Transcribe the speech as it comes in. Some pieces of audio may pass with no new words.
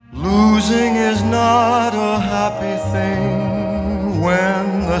Losing is not a happy thing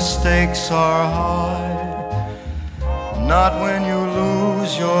when the stakes are high. Not when you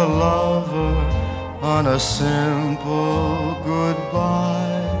lose your lover on a simple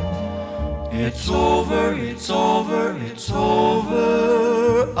goodbye. It's over, it's over, it's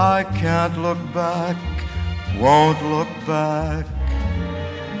over. I can't look back, won't look back.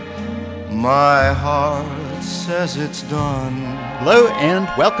 My heart says it's done. Hello and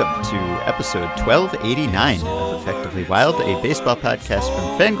welcome to episode 1289 of Effectively Wild, a baseball podcast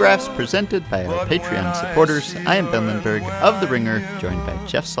from Fangraphs presented by our Patreon supporters. I am Ben Lindbergh of The Ringer, joined by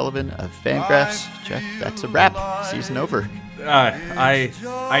Jeff Sullivan of Fangraphs. Jeff, that's a wrap. Season over.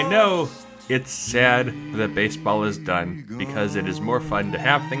 I know it's sad that baseball is done because it is more fun to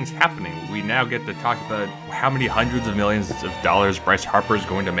have things happening. We now get to talk about how many hundreds of millions of dollars Bryce Harper is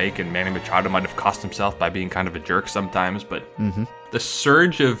going to make, and Manny Machado might have cost himself by being kind of a jerk sometimes. But the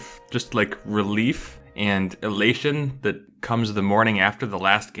surge of just like relief and elation that comes the morning after the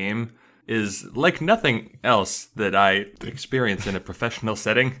last game is like nothing else that I experience in a professional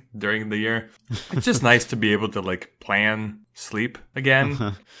setting during the year. It's just nice to be able to like plan sleep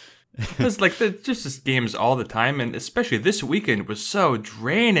again. Because like just games all the time, and especially this weekend was so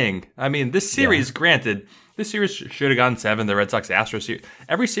draining. I mean, this series, granted, this series should have gone 7. The Red Sox-Astros series,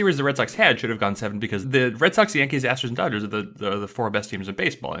 every series the Red Sox had should have gone 7 because the Red Sox, Yankees, Astros, and Dodgers are the 4 best teams in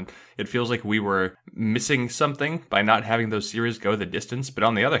baseball, and it feels like we were missing something by not having those series go the distance. But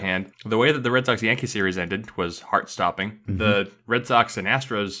on the other hand, the way that the Red Sox-Yankees series ended was heart-stopping. The Red Sox and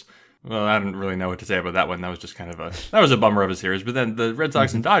Astros, well, I don't really know what to say about that one. That was just kind of that was a bummer of a series. But then the Red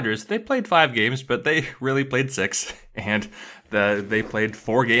Sox and Dodgers, they played 5 games, but they really played 6. And they played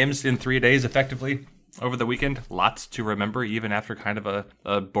 4 games in 3 days effectively over the weekend. Lots to remember, even after kind of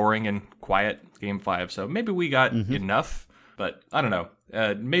a boring and quiet Game 5. So maybe we got enough, but I don't know.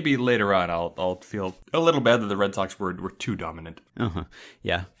 Maybe later on I'll feel a little bad that the Red Sox were too dominant.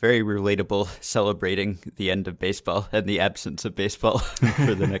 Yeah, very relatable, celebrating the end of baseball and the absence of baseball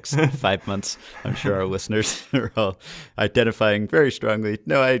for the next 5 months. I'm sure our listeners are all identifying very strongly.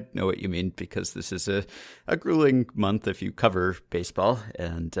 No, I know what you mean, because this is a grueling month if you cover baseball.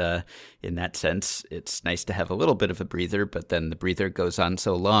 And in that sense, it's nice to have a little bit of a breather, but then the breather goes on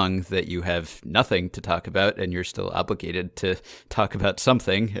so long that you have nothing to talk about and you're still obligated to talk about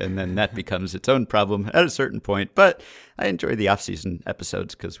something, and then that becomes its own problem at a certain point. But I enjoy the off-season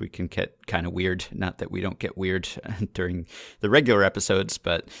episodes because we can get kind of weird. Not that we don't get weird during the regular episodes,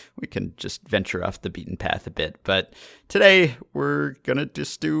 but we can just venture off the beaten path a bit. But today we're going to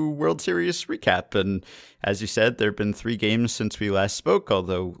just do World Series recap. And as you said, there have been 3 games since we last spoke,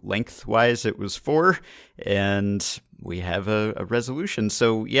 although lengthwise it was 4. And we have a resolution.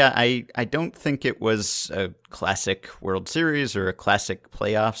 So, yeah, I don't think it was a classic World Series or a classic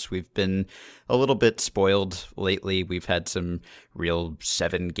playoffs. We've been a little bit spoiled lately. We've had some real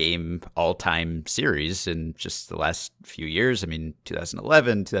 7-game all-time series in just the last few years. I mean,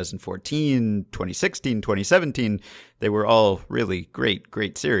 2011, 2014, 2016, 2017, they were all really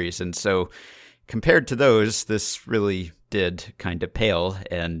great series. And so compared to those, this really did kind of pale.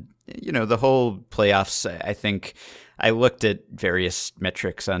 And, you know, the whole playoffs, I think I looked at various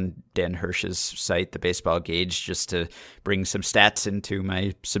metrics on Dan Hirsch's site, the Baseball Gauge, just to bring some stats into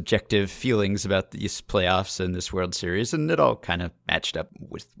my subjective feelings about these playoffs and this World Series, and it all kind of matched up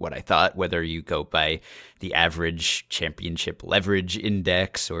with what I thought, whether you go by the average championship leverage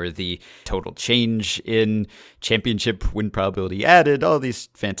index or the total change in championship win probability added, all these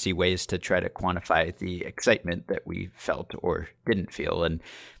fancy ways to try to quantify the excitement that we felt or didn't feel. And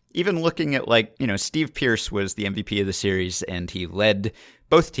even looking at, like, you know, Steve Pearce was the MVP of the series, and he led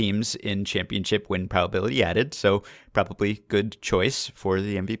both teams in championship win probability added, so probably good choice for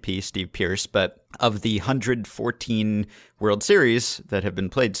the MVP, Steve Pearce. But of the 114 World Series that have been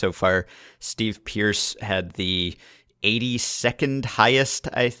played so far, Steve Pearce had the 82nd highest,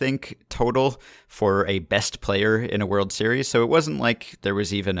 I think, total for a best player in a World Series. So it wasn't like there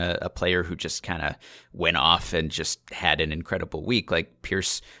was even a player who just kind of went off and just had an incredible week. Like,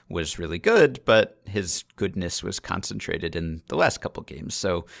 Pearce was really good, but his goodness was concentrated in the last couple games.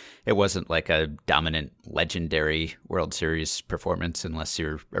 So it wasn't like a dominant, legendary World Series performance unless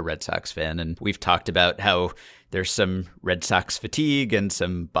you're a Red Sox fan. And we've talked about how there's some Red Sox fatigue and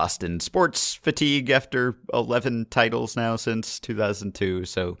some Boston sports fatigue after 11 titles now since 2002.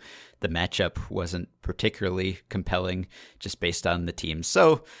 So the matchup wasn't particularly compelling just based on the teams.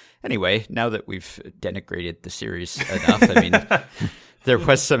 So anyway, now that we've denigrated the series enough, I mean, there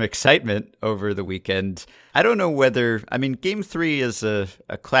was some excitement over the weekend. I don't know whether, I mean, Game 3 is a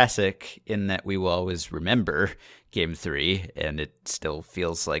classic in that we will always remember Game 3, and it still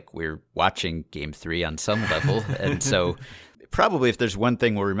feels like we're watching Game 3 on some level. And so probably if there's one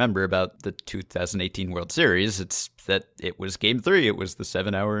thing we'll remember about the 2018 World Series, it's that it was Game 3. It was the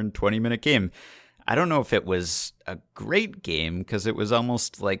 7-hour and 20-minute game. I don't know if it was a great game because it was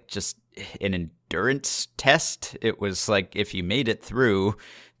almost like just an endurance test. It was like if you made it through,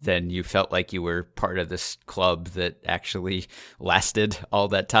 then you felt like you were part of this club that actually lasted all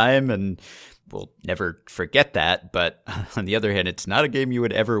that time, and we'll never forget that. But on the other hand, it's not a game you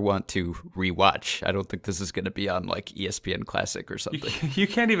would ever want to rewatch. I don't think this is going to be on like ESPN Classic or something. You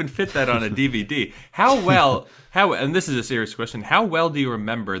can't even fit that on a DVD. And this is a serious question, how well do you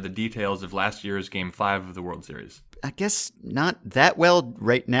remember the details of last year's Game 5 of the World Series? I guess not that well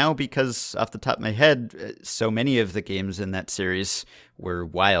right now because off the top of my head, so many of the games in that series were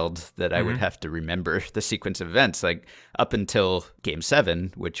wild that I would have to remember the sequence of events. Like up until Game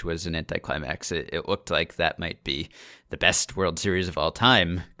 7, which was an anticlimax, it looked like that might be the best World Series of all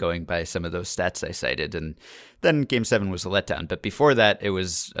time, going by some of those stats I cited. And then Game 7 was a letdown. But before that, it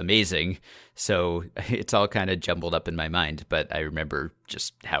was amazing. So it's all kind of jumbled up in my mind. But I remember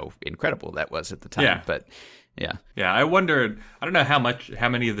just how incredible that was at the time. Yeah. But yeah. I wondered, I don't know how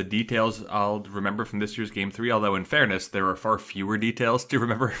many of the details I'll remember from this year's Game 3, although in fairness, there are far fewer details to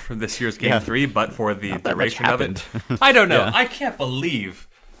remember from this year's Game 3, but for the duration of it. I don't know. Yeah. I can't believe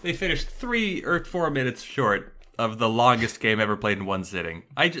they finished 3 or 4 minutes short of the longest game ever played in one sitting.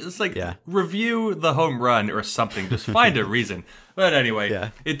 I just review the home run or something. Just find a reason. But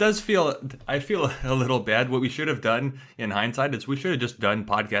anyway, It does feel, I feel a little bad. What we should have done in hindsight is we should have just done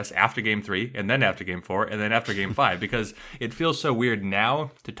podcasts after Game 3 and then after Game 4 and then after Game 5 because it feels so weird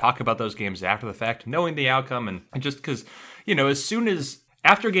now to talk about those games after the fact, knowing the outcome and just because, as soon as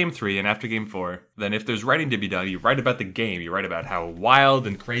after Game 3 and after Game 4, then if there's writing to be done, you write about the game. You write about how wild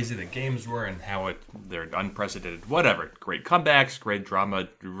and crazy the games were and how they're unprecedented, whatever. Great comebacks, great drama,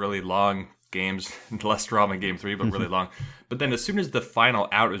 really long games. Less drama in Game 3, but really long. But then as soon as the final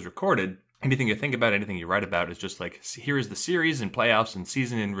out is recorded, anything you think about, anything you write about is just like, here is the series and playoffs and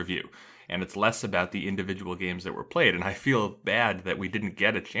season in review. And it's less about the individual games that were played. And I feel bad that we didn't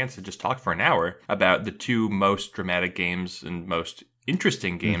get a chance to just talk for an hour about the 2 most dramatic games and most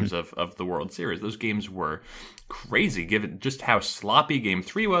interesting games of the World Series. Those games were crazy, given just how sloppy Game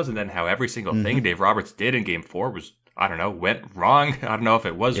 3 was, and then how every single thing Dave Roberts did in Game 4 was, went wrong. I don't know if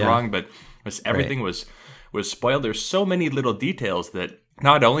it was wrong, but everything was spoiled. There's so many little details that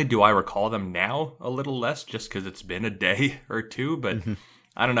not only do I recall them now a little less, just because it's been a day or two, but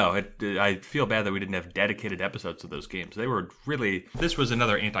I don't know. I feel bad that we didn't have dedicated episodes of those games. They were really... This was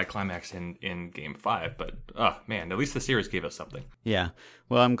another anticlimax in Game 5, but, oh, man, at least the series gave us something. Yeah.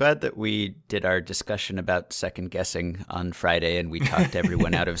 Well, I'm glad that we did our discussion about second-guessing on Friday, and we talked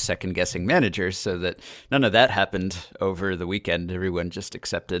everyone out of second-guessing managers so that none of that happened over the weekend. Everyone just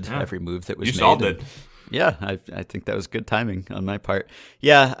accepted every move that was made. You solved it. Yeah, I think that was good timing on my part.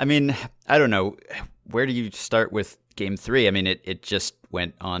 Yeah, I mean, I don't know. Where do you start with Game 3? I mean, it just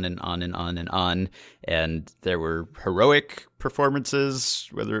went on and on and on and on, and there were heroic performances,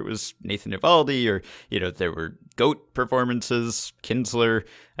 whether it was Nathan Eovaldi or, there were GOAT performances, Kinsler.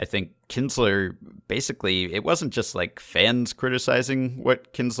 I think Kinsler, basically, it wasn't just like fans criticizing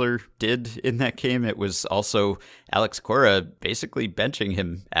what Kinsler did in that game. It was also Alex Cora basically benching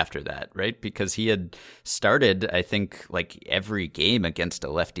him after that, right? Because he had started, I think, like every game against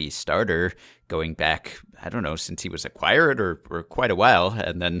a lefty starter going back, I don't know, since he was acquired or quite a while.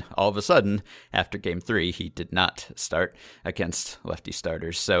 And then all of a sudden, after Game 3, he did not start against lefty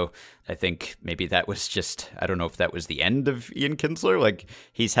starters. So I think maybe that was just, I don't know if that was the end of Ian Kinsler. Like,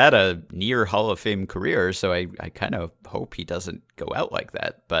 he's had a near Hall of Fame career, so I kind of hope he doesn't go out like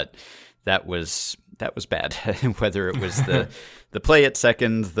that. But that was bad. Whether it was the play at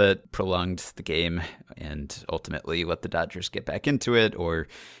second that prolonged the game and ultimately let the Dodgers get back into it, or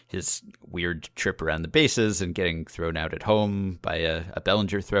his weird trip around the bases and getting thrown out at home by a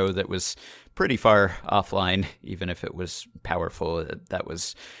Bellinger throw that was pretty far offline, even if it was powerful. That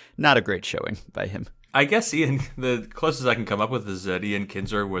was not a great showing by him. I guess the closest I can come up with is that Ian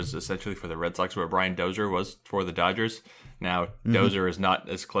Kinsler was essentially for the Red Sox what Brian Dozier was for the Dodgers. Now, Dozier is not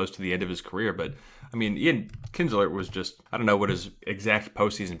as close to the end of his career, but I mean, Ian Kinsler was just, I don't know what his exact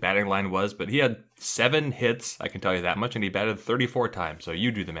postseason batting line was, but he had 7 hits, I can tell you that much, and he batted 34 times. So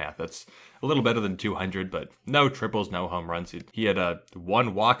you do the math. That's a little better than 200, but no triples, no home runs. He had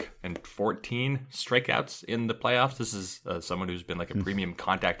 1 walk and 14 strikeouts in the playoffs. This is someone who's been like a premium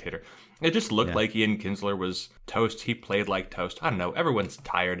contact hitter. It just looked like Ian Kinsler was toast. He played like toast. I don't know. Everyone's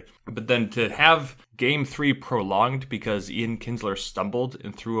tired. But then to have Game 3 prolonged because Ian Kinsler stumbled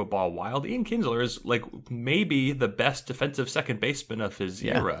and threw a ball wild. Ian Kinsler is like maybe the best defensive second baseman of his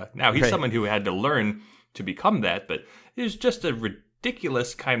era. Now, he's someone who had to learn to become that, but it was just a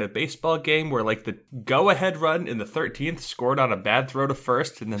ridiculous kind of baseball game where like the go-ahead run in the 13th scored on a bad throw to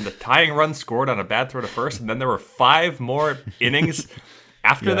first, and then the tying run scored on a bad throw to first, and then there were 5 more innings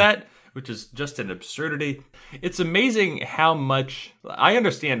after that, which is just an absurdity. It's amazing how much... I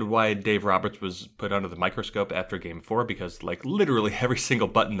understand why Dave Roberts was put under the microscope after Game 4, because like literally every single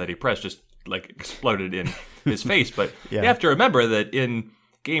button that he pressed just like exploded in his face. But you have to remember that in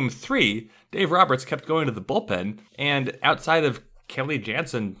Game 3, Dave Roberts kept going to the bullpen, and outside of Kelly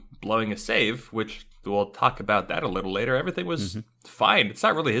Jansen blowing a save, which we'll talk about that a little later, everything was fine. It's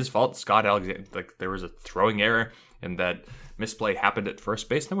not really his fault. Scott Alexander, like there was a throwing error, and that misplay happened at first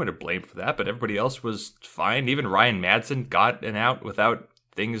base. No one to blame for that, but everybody else was fine. Even Ryan Madsen got an out without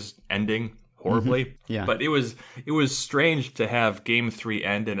things ending horribly. But it was strange to have Game 3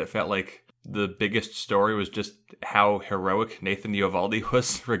 end, and it felt like the biggest story was just how heroic Nathan Eovaldi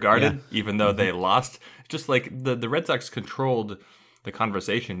was regarded, even though they lost. Just like the Red Sox controlled the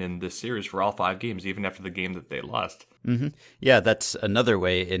conversation in this series for all 5 games, even after the game that they lost. Yeah, that's another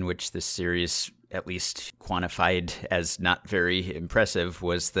way in which this series, at least quantified as not very impressive,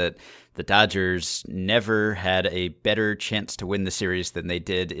 was that the Dodgers never had a better chance to win the series than they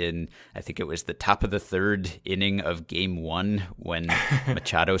did in, I think it was the top of the 3rd inning of Game 1 when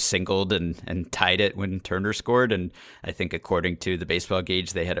Machado singled and tied it when Turner scored. And I think according to the baseball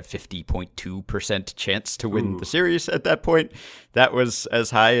gauge, they had a 50.2% chance to win the series at that point. That was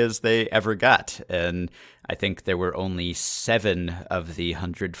as high as they ever got. And I think there were only 7 of the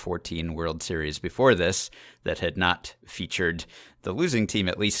 114 World Series before this that had not featured the losing team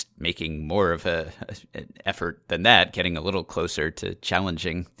at least making more of an effort than that, getting a little closer to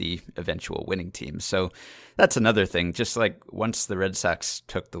challenging the eventual winning team. So that's another thing. Just like once the Red Sox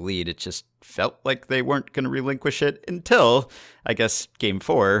took the lead, it just felt like they weren't going to relinquish it until, I guess, Game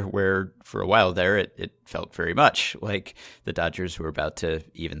 4, where for a while there it felt very much like the Dodgers were about to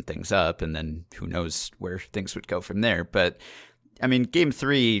even things up, and then who knows where things would go from there. But I mean, Game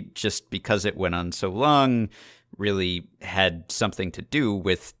 3, just because it went on so long, really had something to do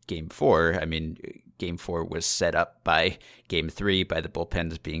with Game 4. I mean, Game 4 was set up by Game 3 by the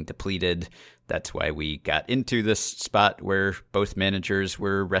bullpens being depleted. That's why we got into this spot where both managers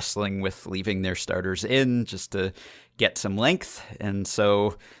were wrestling with leaving their starters in just to get some length. And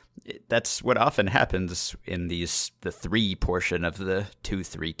so that's what often happens in the 3 portion of the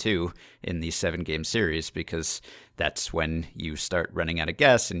 2-3-2 in these 7-game series, because that's when you start running out of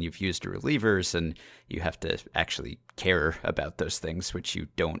gas and you've used your relievers, and you have to actually care about those things, which you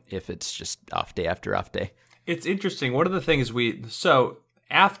don't if it's just off day after off day. It's interesting. One of the things so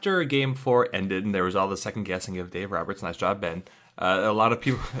after Game 4 ended and there was all the second guessing of Dave Roberts, nice job, Ben, a lot of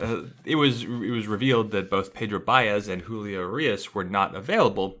people, it was revealed that both Pedro Baez and Julio Urias were not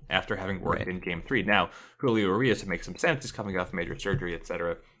available after having worked in Game 3. Now, Julio Urias, it makes some sense. He's coming off major surgery,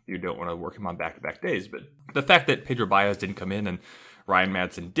 etc. You don't want to work him on back-to-back days. But the fact that Pedro Baez didn't come in and Ryan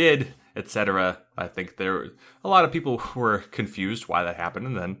Madsen did, etc., I think a lot of people were confused why that happened.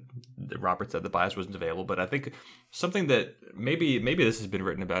 And then Robert said that Baez wasn't available. But I think something that maybe this has been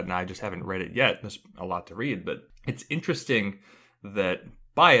written about and I just haven't read it yet. There's a lot to read, but it's interesting that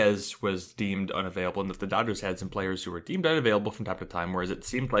Baez was deemed unavailable and that the Dodgers had some players who were deemed unavailable from time to time, whereas it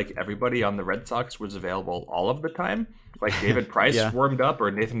seemed like everybody on the Red Sox was available all of the time. Like David Price warmed up,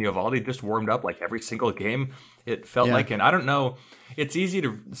 or Nathan Eovaldi just warmed up like every single game. It felt like, and I don't know, it's easy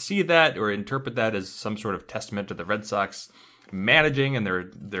to see that or interpret that as some sort of testament to the Red Sox managing and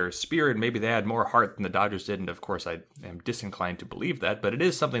their spirit. Maybe they had more heart than the Dodgers did, and of course I am disinclined to believe that, but it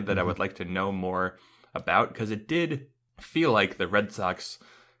is something that I would like to know more about, because it did feel like the Red Sox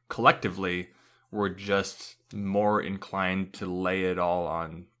collectively were just more inclined to lay it all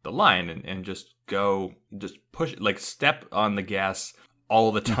on the line and just push, like step on the gas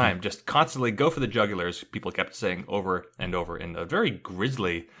all the time, just constantly go for the jugulars. People kept saying over and over in a very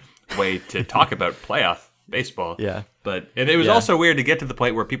grisly way to talk about playoff baseball. And it was also weird to get to the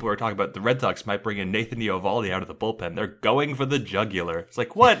point where people were talking about the Red Sox might bring in Nathan Eovaldi out of the bullpen. They're going for the jugular. It's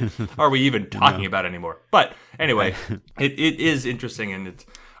like, what are we even talking about anymore? But anyway, it is interesting, and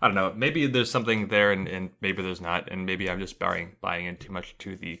I don't know. Maybe there's something there, and maybe there's not, and maybe I'm just buying in too much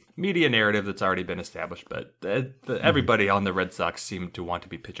to the media narrative that's already been established. But everybody on the Red Sox seemed to want to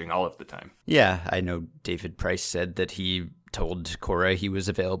be pitching all of the time. Yeah, I know David Price said that he told Cora he was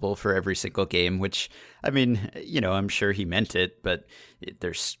available for every single game, which, I mean, I'm sure he meant it, but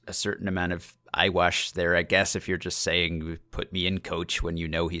there's a certain amount of eyewash there, I guess, if you're just saying, put me in, coach, when you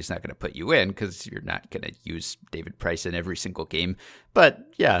know he's not going to put you in, because you're not going to use David Price in every single game.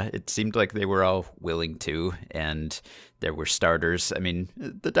 But yeah, it seemed like they were all willing to, and there were starters. I mean,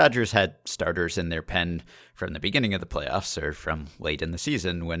 the Dodgers had starters in their pen from the beginning of the playoffs, or from late in the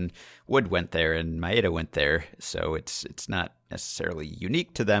season when Wood went there and Maeda went there. So it's not necessarily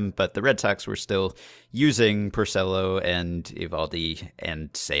unique to them, but the Red Sox were still using Porcello and Eovaldi and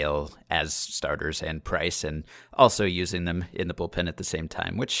Sale as starters, and Price, and also using them in the bullpen at the same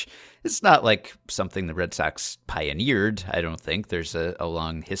time, which is not like something the Red Sox pioneered. I don't think there's a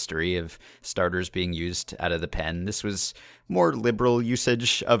long history of starters being used out of the pen. This was more liberal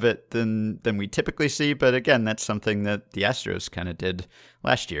usage of it than we typically see, but again, that's something that the Astros kind of did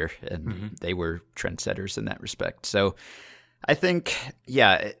last year, and they were trendsetters in that respect. So I think,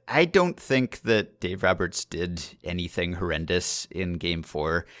 yeah, I don't think that Dave Roberts did anything horrendous in Game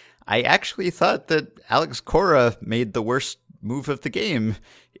 4. I actually thought that Alex Cora made the worst move of the game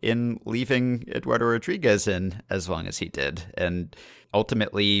in leaving Eduardo Rodriguez in as long as he did. And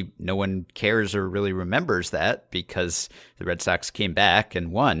ultimately, no one cares or really remembers that because the Red Sox came back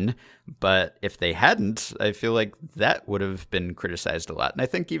and won. But if they hadn't, I feel like that would have been criticized a lot. And I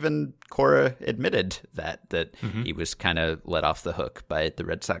think even Cora admitted that he was kind of let off the hook by the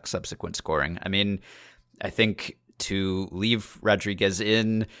Red Sox subsequent scoring. I mean, I think to leave Rodriguez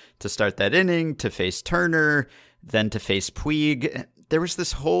in to start that inning, to face Turner, then to face Puig, there was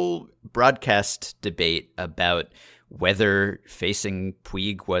this whole broadcast debate about whether facing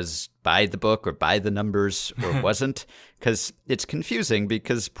Puig was by the book or by the numbers or wasn't, because it's confusing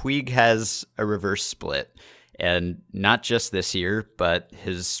because Puig has a reverse split. And not just this year, but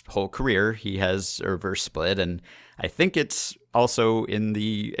his whole career, he has a reverse split. And I think it's also in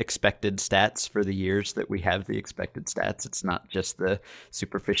the expected stats for the years that we have the expected stats. It's not just the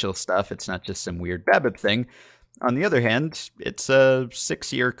superficial stuff. It's not just some weird BABIP thing. On the other hand, it's a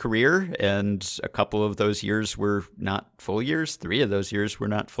 6-year career, and a couple of those years were not full years. 3 of those years were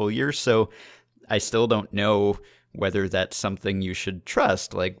not full years. So I still don't know whether that's something you should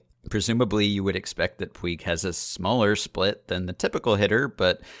trust. Like, presumably you would expect that Puig has a smaller split than the typical hitter,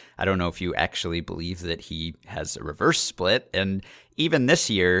 but I don't know if you actually believe that he has a reverse split. And even this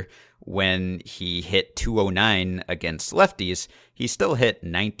year, when he hit 209 against lefties, he still hit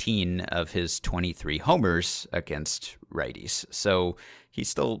 19 of his 23 homers against righties. So he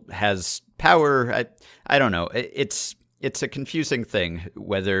still has power. I don't know. It's a confusing thing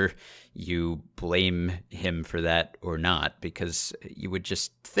whether you blame him for that or not, because you would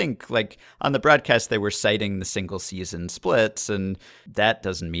just think, like, on the broadcast they were citing the single season splits, and that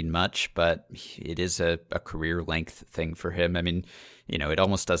doesn't mean much, but it is a career length thing for him. I mean, it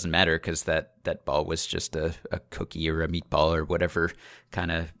almost doesn't matter because that ball was just a cookie or a meatball or whatever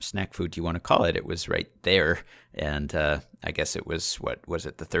kind of snack food you want to call it. It was right there. And I guess it was, what was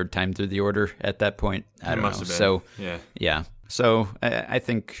it, the third time through the order at that point? I don't know. So, yeah. So I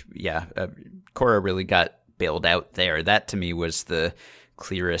think, Cora really got bailed out there. That to me was the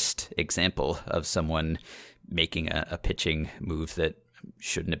clearest example of someone making a pitching move that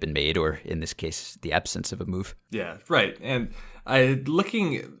shouldn't have been made, or in this case, the absence of a move. Yeah, right. And I've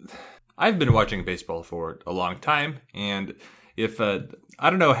been watching baseball for a long time, and if I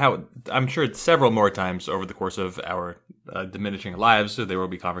don't know how, I'm sure it's several more times over the course of our diminishing lives, so there will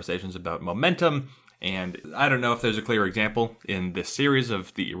be conversations about momentum. And I don't know if there's a clear example in this series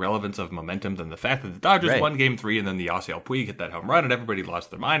of the irrelevance of momentum than the fact that the Dodgers won Game 3, and then the Yasiel Puig hit that home run, and everybody lost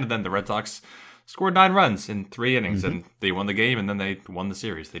their mind, and then the Red Sox scored 9 runs in 3 innings, and they won the game, and then they won the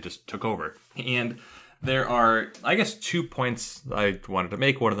series. They just took over. And there are, I guess, 2 points I wanted to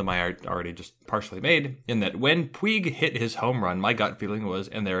make. One of them I already just partially made, in that when Puig hit his home run, my gut feeling was,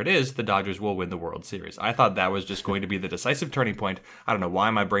 and there it is, the Dodgers will win the World Series. I thought that was just going to be the decisive turning point. I don't know why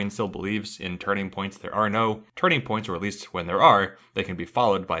my brain still believes in turning points. There are no turning points, or at least when there are, they can be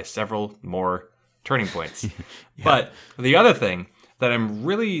followed by several more turning points. But the other thing that I'm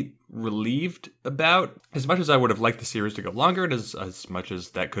really relieved about, as much as I would have liked the series to go longer, and as much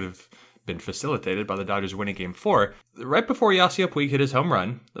as that could have been facilitated by the Dodgers winning Game 4, right before Yasiel Puig hit his home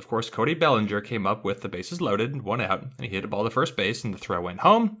run, of course, Cody Bellinger came up with the bases loaded, 1 out, and he hit a ball to first base, and the throw went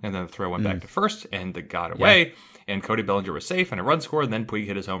home, and then the throw went back to first, and it got away, and Cody Bellinger was safe, and a run scored, and then Puig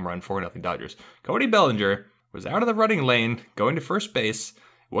hit his home run, 4-0 Dodgers. Cody Bellinger was out of the running lane, going to first base,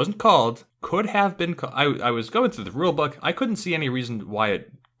 wasn't called, could have been called. I was going through the rule book. I couldn't see any reason why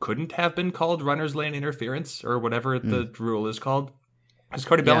it couldn't have been called runner's lane interference or whatever the rule is called. Because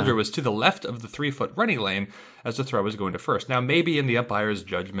Cody Bellinger was to the left of the 3-foot running lane as the throw was going to first. Now, maybe in the umpire's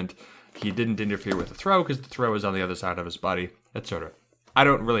judgment, he didn't interfere with the throw because the throw was on the other side of his body, etc. I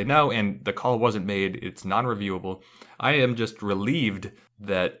don't really know, and the call wasn't made. It's non-reviewable. I am just relieved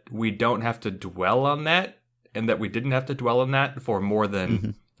that we don't have to dwell on that, and that we didn't have to dwell on that for more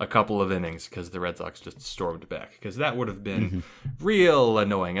than a couple of innings because the Red Sox just stormed back, because that would have been real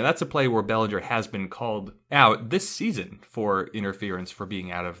annoying. And that's a play where Bellinger has been called out this season for interference for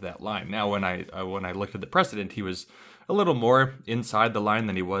being out of that line. Now, when I looked at the precedent, he was a little more inside the line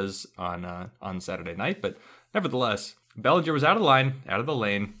than he was on Saturday night, but nevertheless, Bellinger was out of line, out of the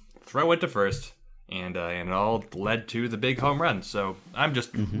lane, throw went to first, and it all led to the big home run. So I'm just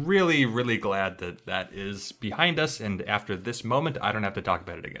really, really glad that is behind us. And after this moment, I don't have to talk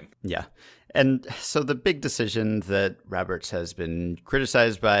about it again. Yeah. And so the big decision that Roberts has been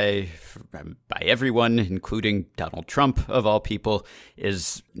criticized by everyone, including Donald Trump, of all people,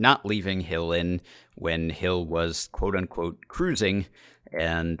 is not leaving Hill in when Hill was, quote unquote, cruising.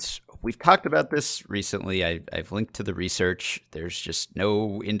 And we've talked about this recently. I've linked to the research. There's just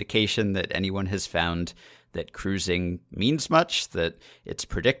no indication that anyone has found that cruising means much, that it's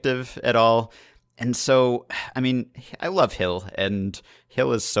predictive at all. And so, I mean, I love Hill, and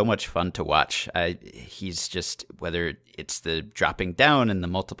Hill is so much fun to watch. He's just, whether it's the dropping down and the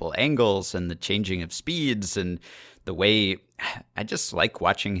multiple angles and the changing of speeds and the way, I just like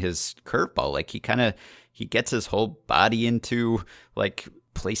watching his curveball. Like he gets his whole body into like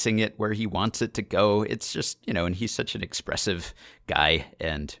placing it where he wants it to go. It's just, and he's such an expressive guy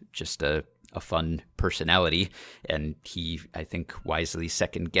and just a fun personality. And he, I think, wisely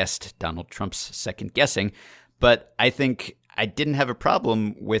second-guessed Donald Trump's second-guessing. But I think I didn't have a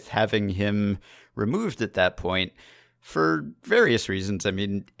problem with having him removed at that point for various reasons. I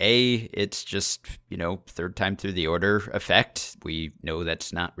mean, it's just, third time through the order effect. We know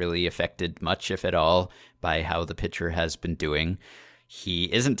that's not really affected much, if at all, by how the pitcher has been doing. He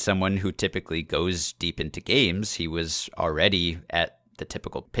isn't someone who typically goes deep into games. He was already at the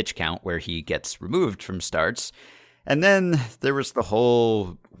typical pitch count where he gets removed from starts. And then there was the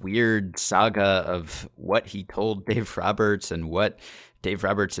whole weird saga of what he told Dave Roberts and what Dave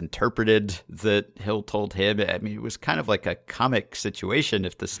Roberts interpreted that Hill told him. I mean, it was kind of like a comic situation.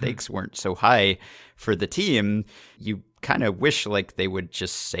 If the stakes weren't so high for the team, you kind of wish like they would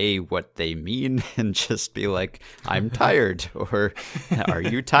just say what they mean and just be like, I'm tired, or are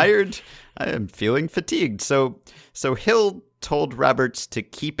you tired? I am feeling fatigued. So Hill told Roberts to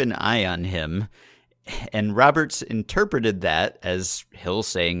keep an eye on him, and Roberts interpreted that as Hill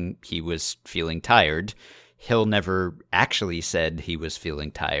saying he was feeling tired. Hill never actually said he was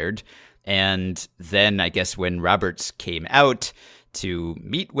feeling tired. And then I guess when Roberts came out to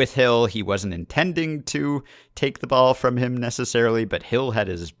meet with Hill, he wasn't intending to take the ball from him necessarily, but Hill had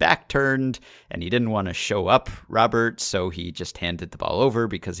his back turned and he didn't want to show up Roberts, so he just handed the ball over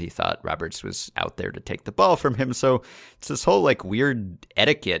because he thought Roberts was out there to take the ball from him. So it's this whole like weird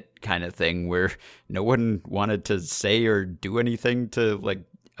etiquette kind of thing where no one wanted to say or do anything to like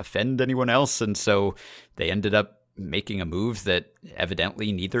offend anyone else, and so they ended up making a move that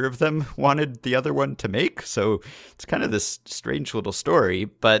evidently neither of them wanted the other one to make. So it's kind of this strange little story,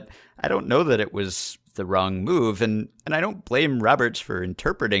 but I don't know that it was the wrong move, and I don't blame Roberts for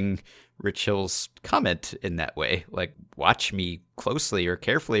interpreting Rich Hill's comment in that way. Like, watch me closely or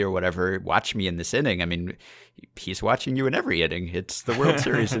carefully or whatever, watch me in this inning. I mean, he's watching you in every inning. It's the World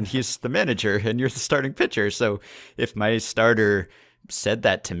Series and he's the manager and you're the starting pitcher. So if my starter said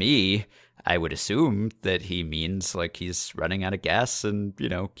that to me, I would assume that he means like he's running out of gas and,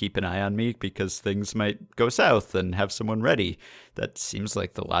 keep an eye on me because things might go south and have someone ready. That seems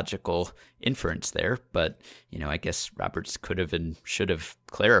like the logical inference there. But, I guess Roberts could have and should have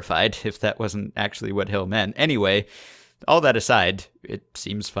clarified if that wasn't actually what Hill meant. Anyway, all that aside, it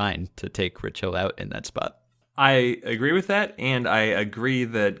seems fine to take Rich Hill out in that spot. I agree with that, and I agree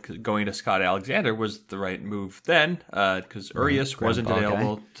that going to Scott Alexander was the right move then, because Urias wasn't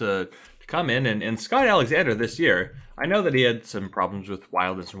available to come in, and Scott Alexander this year, I know that he had some problems with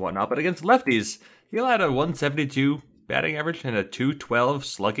wildness and whatnot, but against lefties, he allowed a 172 batting average and a 212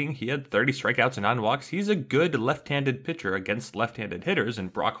 slugging. He had 30 strikeouts and 9 walks. He's a good left-handed pitcher against left-handed hitters,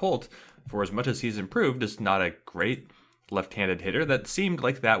 and Brock Holt, for as much as he's improved, is not a great left-handed hitter. That seemed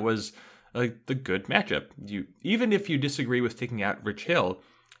like that was the good matchup. Even if you disagree with taking out Rich Hill,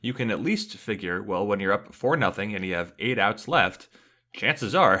 you can at least figure, well, when you're up 4-0 and you have 8 outs left,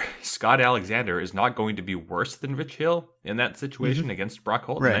 chances are Scott Alexander is not going to be worse than Rich Hill in that situation against Brock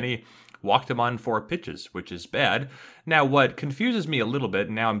Holt. Right. And then he walked him on 4 pitches, which is bad. Now, what confuses me a little bit,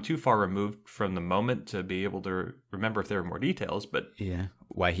 now I'm too far removed from the moment to be able to remember if there are more details, but Yeah.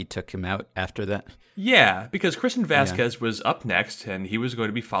 Why he took him out after that? yeah, because Christian Vasquez was up next, and he was going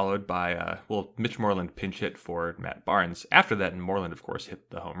to be followed by, Mitch Moreland pinch hit for Matt Barnes after that, and Moreland, of course, hit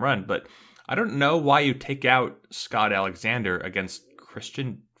the home run. But I don't know why you take out Scott Alexander against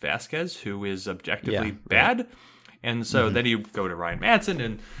Christian Vasquez, who is objectively bad. And so then you go to Ryan Madson,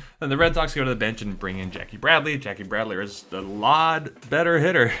 and then the Red Sox go to the bench and bring in Jackie Bradley. Jackie Bradley is a lot better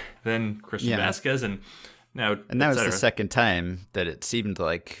hitter than Christian Vasquez, and now And that was the second time that it seemed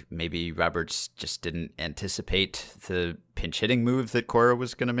like maybe Roberts just didn't anticipate the pinch hitting move that Cora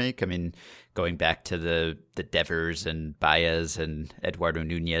was going to make. I mean, going back to the Devers and Baez and Eduardo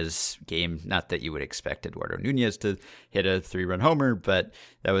Nunez game, not that you would expect Eduardo Nunez to hit a 3-run homer, but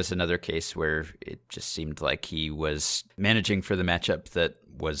that was another case where it just seemed like he was managing for the matchup that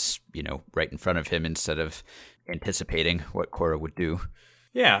was, right in front of him instead of anticipating what Cora would do.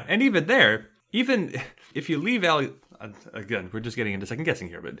 Yeah, and even there, even if you leave again, we're just getting into second guessing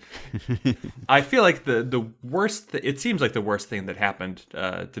here, but I feel like the worst, it seems like the worst thing that happened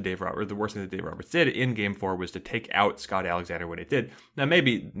to Dave Roberts, the worst thing that Dave Roberts did in Game 4 was to take out Scott Alexander when he did. Now,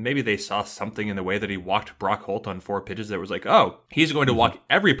 maybe they saw something in the way that he walked Brock Holt on 4 pitches that was like, oh, he's going to walk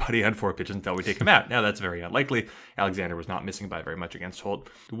everybody on 4 pitches until we take him out. Now, that's very unlikely. Alexander was not missing by very much against Holt.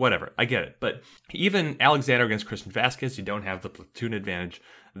 Whatever, I get it. But even Alexander against Christian Vasquez, you don't have the platoon advantage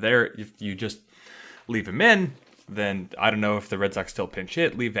there. If you just leave him in, then I don't know if the Red Sox still pinch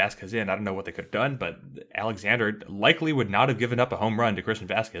hit, leave Vasquez in. I don't know what they could have done, but Alexander likely would not have given up a home run to Christian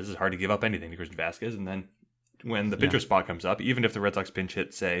Vasquez. It's hard to give up anything to Christian Vasquez. And then when the pitcher spot comes up, even if the Red Sox pinch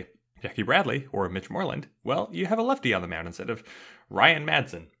hit, say, Jackie Bradley or Mitch Moreland, well, you have a lefty on the mound instead of Ryan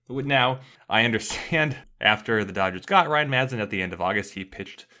Madson. Now, I understand after the Dodgers got Ryan Madson at the end of August, he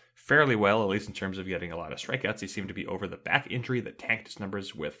pitched fairly well, at least in terms of getting a lot of strikeouts. He seemed to be over the back injury that tanked his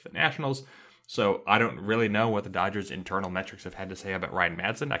numbers with the Nationals. So I don't really know what the Dodgers' internal metrics have had to say about Ryan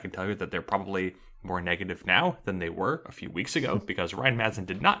Madson. I can tell you that they're probably more negative now than they were a few weeks ago because Ryan Madson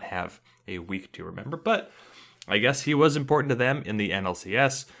did not have a week to remember. But I guess he was important to them in the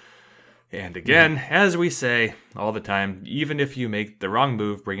NLCS. And again, as we say all the time, even if you make the wrong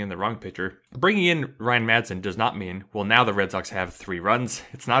move, bring in the wrong pitcher, bringing in Ryan Madson does not mean, well, now the Red Sox have 3 runs.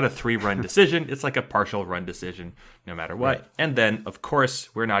 It's not a 3-run decision. It's like a partial run decision, no matter what. Right. And then, of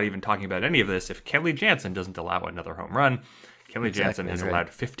course, we're not even talking about any of this if Kenley Jansen doesn't allow another home run. Kenley Jansen has allowed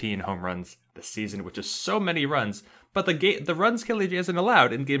 15 home runs this season, which is so many runs. But the runs Kenley Jansen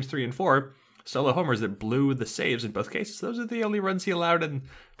allowed in games 3 and 4, solo homers that blew the saves in both cases, those are the only runs he allowed in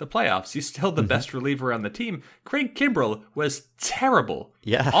the playoffs. He's still the best reliever on the team. Craig Kimbrell was terrible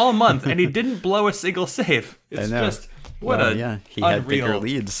all month, and he didn't blow a single save. It's just, he had bigger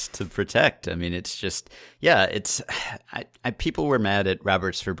leads to protect. I mean, it's just, people were mad at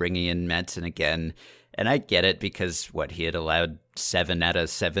Roberts for bringing in Madson again, and I get it because, he had allowed 7 out of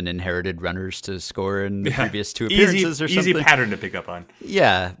 7 inherited runners to score in the previous 2 appearances or something. Easy pattern to pick up on.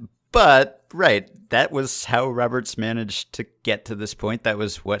 Yeah, but, that was how Roberts managed to get to this point. That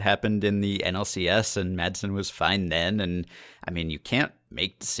was what happened in the NLCS, and Madson was fine then. And, I mean, you can't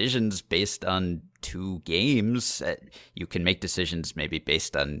make decisions based on 2 games. You can make decisions maybe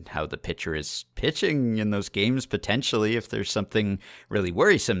based on how the pitcher is pitching in those games, potentially, if there's something really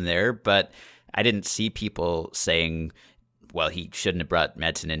worrisome there. But I didn't see people saying, well, he shouldn't have brought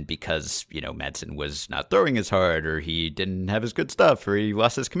Madson in because, Madson was not throwing as hard or he didn't have as good stuff or he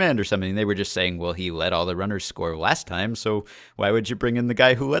lost his command or something. They were just saying, well, he let all the runners score last time, so why would you bring in the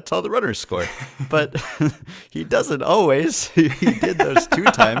guy who lets all the runners score? But he doesn't always. He did those 2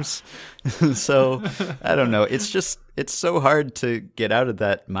 times. So I don't know. It's so hard to get out of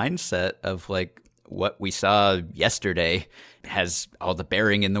that mindset of what we saw yesterday has all the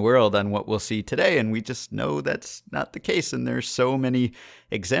bearing in the world on what we'll see today. And we just know that's not the case. And there's so many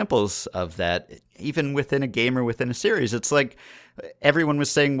examples of that, even within a game or within a series. It's like everyone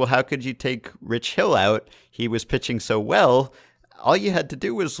was saying, well, how could you take Rich Hill out? He was pitching so well. All you had to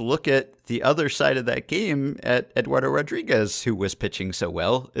do was look at the other side of that game at Eduardo Rodriguez, who was pitching so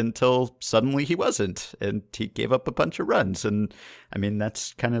well until suddenly he wasn't, and he gave up a bunch of runs. And I mean,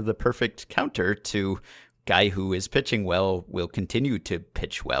 that's kind of the perfect counter to guy who is pitching well will continue to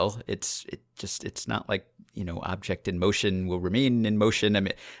pitch well. It's not like, object in motion will remain in motion. I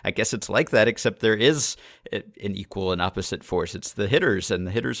mean, I guess it's like that, except there is an equal and opposite force. It's the hitters, and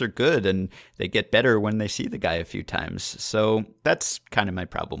the hitters are good, and they get better when they see the guy a few times. So that's kind of my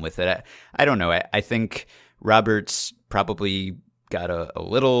problem with it. I don't know. I think Roberts probably got a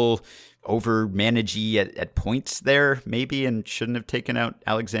little over-managey at points there, maybe, and shouldn't have taken out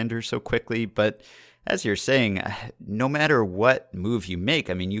Alexander so quickly. But as you're saying, no matter what move you make,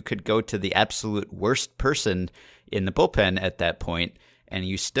 I mean, you could go to the absolute worst person in the bullpen at that point, and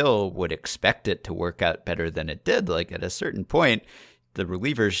you still would expect it to work out better than it did. Like, at a certain point, the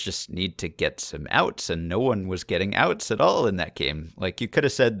relievers just need to get some outs, and no one was getting outs at all in that game. Like, you could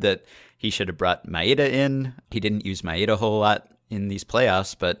have said that he should have brought Maeda in. He didn't use Maeda a whole lot in these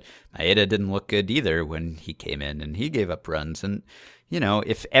playoffs, but Maeda didn't look good either when he came in, and he gave up runs. And, you know,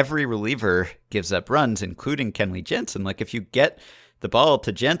 if every reliever gives up runs, including Kenley Jansen, like if you get the ball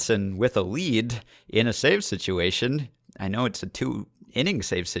to Jansen with a lead in a save situation, I know it's a 2-inning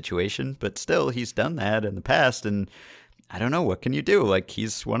save situation, but still he's done that in the past, and I don't know, what can you do? Like,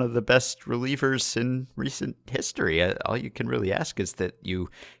 he's one of the best relievers in recent history. All you can really ask is that you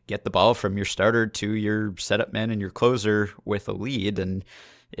get the ball from your starter to your setup man and your closer with a lead, and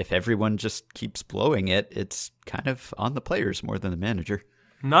if everyone just keeps blowing it, it's kind of on the players more than the manager.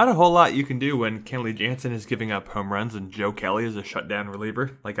 Not a whole lot you can do when Kenley Jansen is giving up home runs and Joe Kelly is a shutdown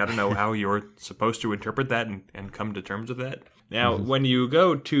reliever. Like, I don't know how you're supposed to interpret that and come to terms with that. Now, when you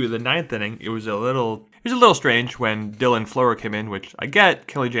go to the ninth inning, it was a little strange when Dylan Floro came in, which I get.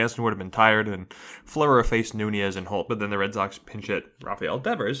 Kenley Jansen would have been tired, and Floro faced Nunez and Holt, but then the Red Sox pinch hit Rafael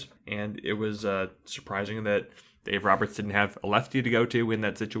Devers, and it was surprising that Dave Roberts didn't have a lefty to go to in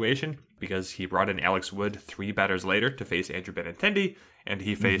that situation because he brought in Alex Wood 3 batters later to face Andrew Benintendi, and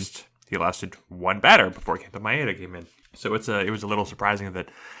he lasted 1 batter before Kenta Maeda came in. So it was a little surprising that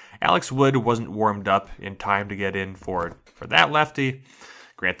Alex Wood wasn't warmed up in time to get in for that lefty.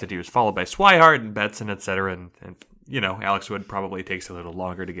 Granted, he was followed by Swihart and Betson, etc. And you know, Alex Wood probably takes a little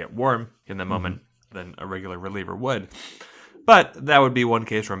longer to get warm in the moment than a regular reliever would. But that would be one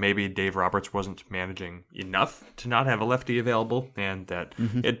case where maybe Dave Roberts wasn't managing enough to not have a lefty available, and that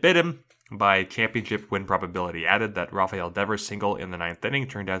it bit him by championship win probability added that Rafael Devers single in the 9th inning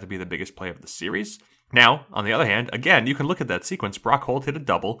turned out to be the biggest play of the series. Now, on the other hand, again, you can look at that sequence. Brock Holt hit a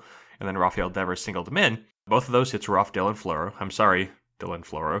double, and then Rafael Devers singled him in. Both of those hits were off Dylan Floro. I'm sorry, Dylan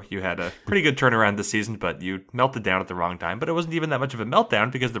Floro. You had a pretty good turnaround this season, but you melted down at the wrong time. But it wasn't even that much of a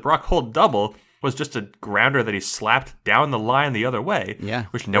meltdown because the Brock Holt double was just a grounder that he slapped down the line the other way,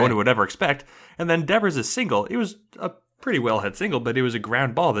 which no one would ever expect. And then Devers' single, it was a pretty well hit single, but it was a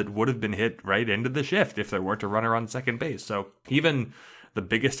ground ball that would have been hit right into the shift if there weren't a runner on second base. So even the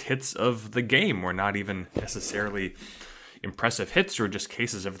biggest hits of the game were not even necessarily impressive hits, or just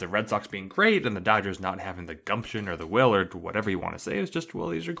cases of the Red Sox being great and the Dodgers not having the gumption or the will or whatever you want to say. It's just, well,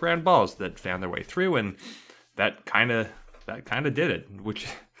 these are ground balls that found their way through, and that kind of did it, which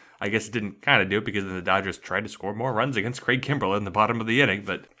I guess it didn't kind of do it because then the Dodgers tried to score more runs against Craig Kimbrell in the bottom of the inning.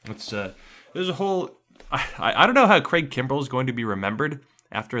 But there's a whole I don't know how Craig Kimbrell is going to be remembered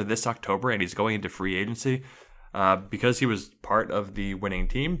after this October and he's going into free agency because he was part of the winning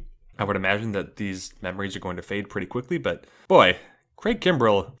team. I would imagine that these memories are going to fade pretty quickly, but boy, Craig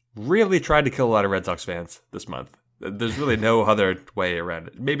Kimbrell really tried to kill a lot of Red Sox fans this month. There's really no other way around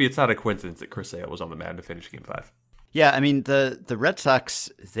it. Maybe it's not a coincidence that Chris Sale was on the mound to finish Game 5. Yeah, I mean, the Red Sox,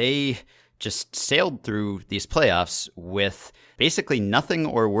 they just sailed through these playoffs with basically nothing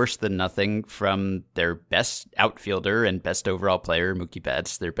or worse than nothing from their best outfielder and best overall player, Mookie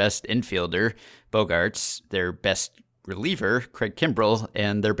Betts, their best infielder, Bogarts, their best reliever, Craig Kimbrell,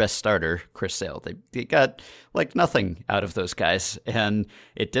 and their best starter, Chris Sale. They got like nothing out of those guys, and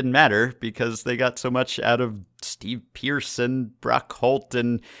it didn't matter because they got so much out of Steve Pearce and Brock Holt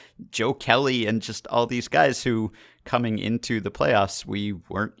and Joe Kelly and just all these guys who, coming into the playoffs, we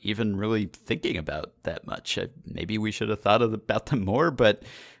weren't even really thinking about that much. Maybe we should have thought about them more, but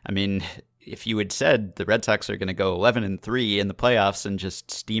I mean, if you had said the Red Sox are going to go 11-3 in the playoffs and just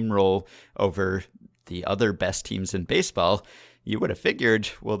steamroll over the other best teams in baseball, you would have figured,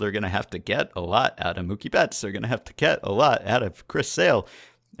 well, they're going to have to get a lot out of Mookie Betts. They're going to have to get a lot out of Chris Sale.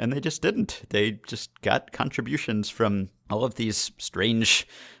 And they just didn't. They just got contributions from all of these strange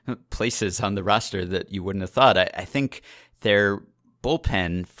places on the roster that you wouldn't have thought. I think their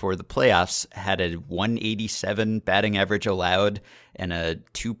bullpen for the playoffs had a 187 batting average allowed and a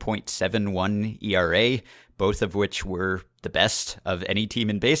 2.71 ERA, both of which were the best of any team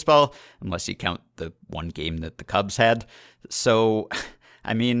in baseball, unless you count the one game that the Cubs had. So,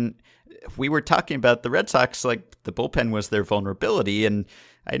 I mean, we were talking about the Red Sox like the bullpen was their vulnerability, and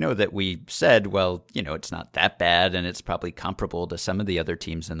I know that we said, well, you know, it's not that bad, and it's probably comparable to some of the other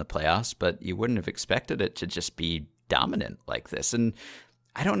teams in the playoffs, but you wouldn't have expected it to just be dominant like this. And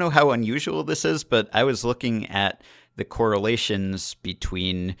I don't know how unusual this is, but I was looking at the correlations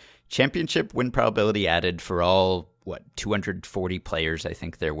between championship win probability added for all, 240 players I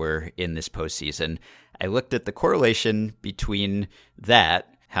think there were in this postseason. I looked at the correlation between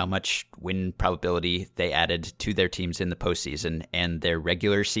that, how much win probability they added to their teams in the postseason, and their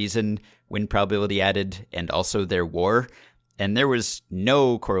regular season win probability added, and also their WAR. And there was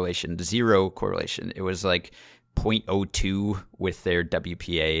no correlation, zero correlation. It was like 0.02 with their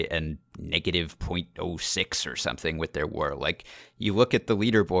WPA and negative 0.06 or something with their WAR. Like, you look at the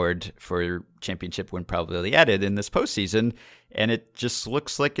leaderboard for championship win probability added in this postseason, and it just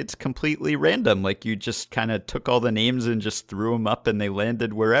looks like it's completely random. Like, you just kind of took all the names and just threw them up and they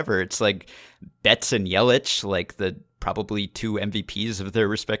landed wherever. It's like Betts and Yelich, like the probably two MVPs of their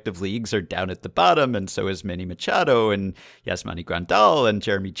respective leagues, are down at the bottom, and so is Manny Machado and Yasmani Grandal and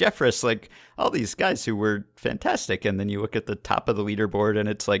Jeremy Jeffress, like all these guys who were fantastic. And then you look at the top of the leaderboard and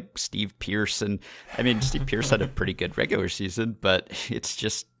it's like Steve Pearce, and I mean, Steve Pearce had a pretty good regular season, but it's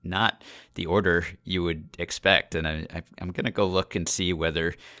just not the order you would expect. And I'm going to go look and see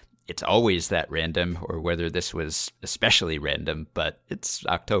whether it's always that random or whether this was especially random, but it's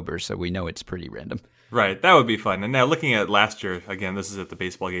October, so we know it's pretty random. Right, that would be fun. And now looking at last year, again, this is at the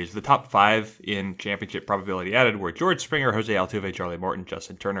baseball gauge, the top 5 in championship probability added were George Springer, Jose Altuve, Charlie Morton,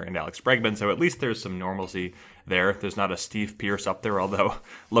 Justin Turner, and Alex Bregman. So at least there's some normalcy there. There's not a Steve Pearce up there, although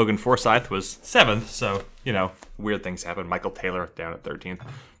Logan Forsythe was 7th. So, weird things happen. Michael Taylor down at 13th,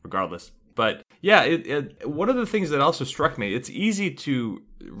 regardless. But yeah, one of the things that also struck me, it's easy to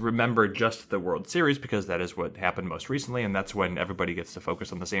remember just the World Series because that is what happened most recently, and that's when everybody gets to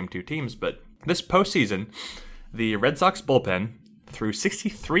focus on the same two teams. But this postseason, the Red Sox bullpen threw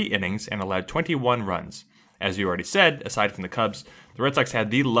 63 innings and allowed 21 runs. As you already said, aside from the Cubs, the Red Sox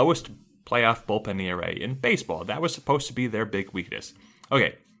had the lowest playoff bullpen ERA in baseball. That was supposed to be their big weakness.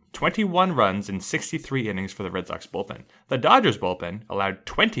 Okay, 21 runs in 63 innings for the Red Sox bullpen. The Dodgers bullpen allowed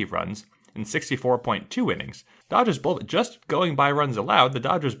 20 runs in 64.2 innings. Dodgers bullpen, just going by runs allowed, the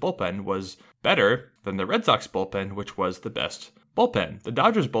Dodgers bullpen was better than the Red Sox bullpen, which was the best bullpen. The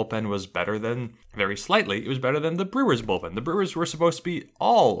Dodgers bullpen was better than, very slightly, it was better than the Brewers bullpen. The Brewers were supposed to be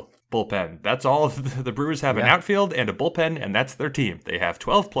all bullpen. That's all. The Brewers have an outfield and a bullpen, and that's their team. They have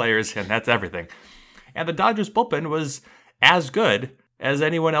 12 players, and that's everything. And the Dodgers bullpen was as good as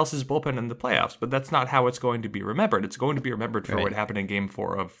anyone else's bullpen in the playoffs, but that's not how it's going to be remembered. It's going to be remembered for what happened in Game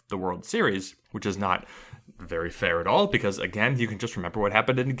 4 of the World Series, which is not very fair at all, because, again, you can just remember what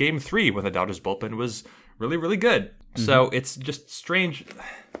happened in Game 3 when the Dodgers bullpen was really, really good. Mm-hmm. So it's just strange.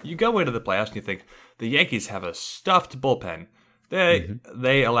 You go into the playoffs and you think, the Yankees have a stuffed bullpen.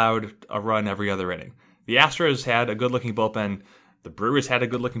 They allowed a run every other inning. The Astros had a good-looking bullpen. The Brewers had a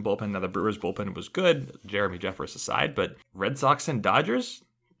good-looking bullpen. Now, the Brewers' bullpen was good, Jeremy Jeffress aside, but Red Sox and Dodgers,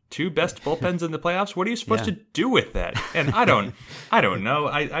 two best bullpens in the playoffs. What are you supposed to do with that? And I don't know.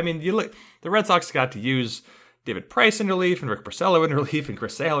 I mean, you look. The Red Sox got to use David Price in relief, and Rick Porcello in relief, and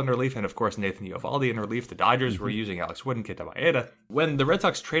Chris Sale in relief, and of course Nathan Eovaldi in relief. The Dodgers were using Alex Wood and Keita Maeda. When the Red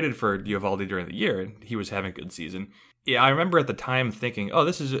Sox traded for Eovaldi during the year, and he was having a good season, I remember at the time thinking, oh,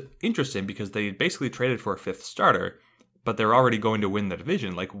 this is interesting because they basically traded for a fifth starter, but they're already going to win the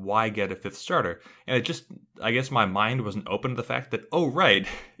division. Like, why get a fifth starter? And it just, I guess my mind wasn't open to the fact that, oh, right,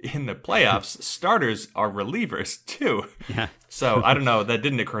 in the playoffs, starters are relievers too. Yeah. So, I don't know, that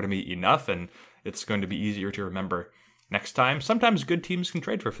didn't occur to me enough, and it's going to be easier to remember next time. Sometimes good teams can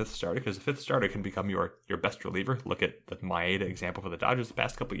trade for a fifth starter because the fifth starter can become your best reliever. Look at the Maeda example for the Dodgers the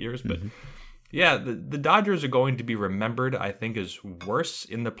past couple of years. But yeah, the Dodgers are going to be remembered, I think, as worse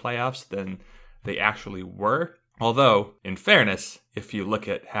in the playoffs than they actually were. Although, in fairness, if you look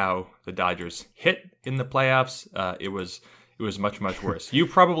at how the Dodgers hit in the playoffs, it was much, much worse. You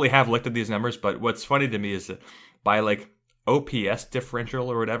probably have looked at these numbers, but what's funny to me is that by like OPS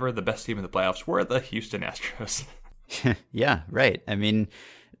differential or whatever, the best team in the playoffs were the Houston Astros. Yeah, right. I mean,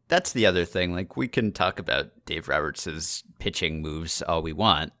 that's the other thing. Like, we can talk about Dave Roberts' pitching moves all we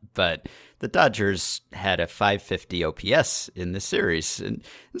want, but the Dodgers had a 550 OPS in this series. And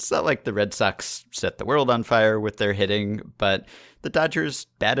it's not like the Red Sox set the world on fire with their hitting, but the Dodgers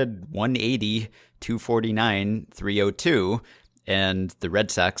batted 180, 249, 302. And the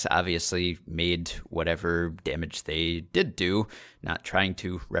Red Sox obviously made whatever damage they did do, not trying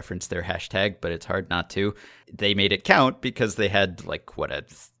to reference their hashtag, but it's hard not to. They made it count because they had a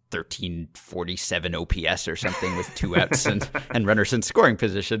 1347 OPS or something with 2 outs and runners in scoring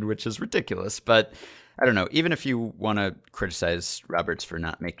position, which is ridiculous. But I don't know, even if you want to criticize Roberts for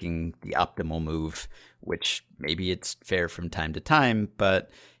not making the optimal move, which maybe it's fair from time to time,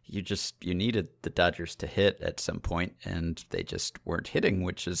 but you needed the Dodgers to hit at some point, and they just weren't hitting,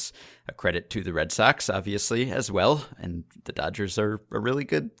 which is a credit to the Red Sox, obviously, as well. And the Dodgers are a really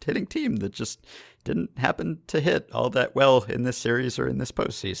good hitting team that just didn't happen to hit all that well in this series or in this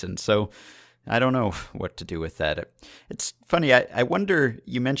postseason. So I don't know what to do with that. It's funny. I wonder,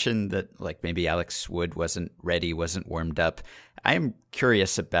 you mentioned that like maybe Alex Wood wasn't ready, wasn't warmed up. I'm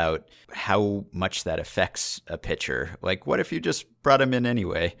curious about how much that affects a pitcher. Like, what if you just brought him in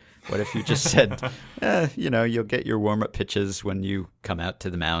anyway? What if you just said, you'll get your warm-up pitches when you come out to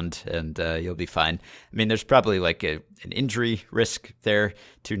the mound and you'll be fine. I mean, there's probably like an injury risk there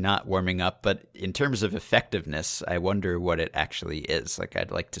to not warming up, but in terms of effectiveness, I wonder what it actually is. Like, I'd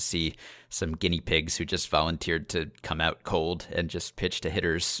like to see some guinea pigs who just volunteered to come out cold and just pitch to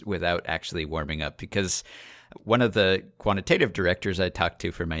hitters without actually warming up, because one of the quantitative directors I talked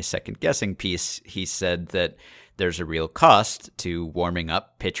to for my second guessing piece, he said that there's a real cost to warming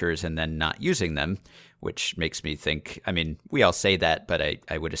up pitchers and then not using them, which makes me think, I mean, we all say that, but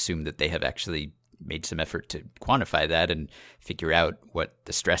I would assume that they have actually made some effort to quantify that and figure out what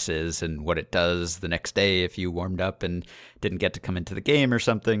the stress is and what it does the next day if you warmed up and didn't get to come into the game or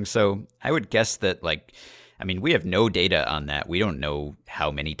something. So I would guess that, like, I mean, we have no data on that. We don't know how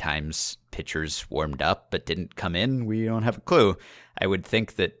many times pitchers warmed up but didn't come in. We don't have a clue. I would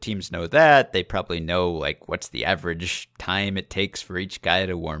think that teams know that. They probably know, like, what's the average time it takes for each guy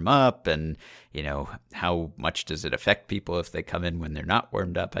to warm up, and, how much does it affect people if they come in when they're not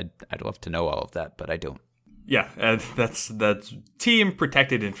warmed up. I'd love to know all of that, but I don't. Yeah, that's team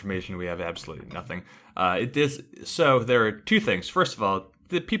protected information. We have absolutely nothing. So there are two things. First of all,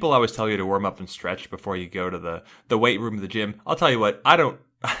 the people always tell you to warm up and stretch before you go to the weight room of the gym. I'll tell you what, I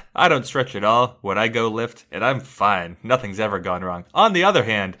don't stretch at all when I go lift, and I'm fine. Nothing's ever gone wrong. On the other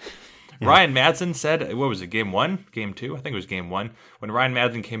hand, Ryan Madsen said, what was it, game 1? Game 2? I think it was game 1. When Ryan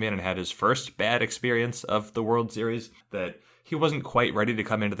Madsen came in and had his first bad experience of the World Series, that he wasn't quite ready to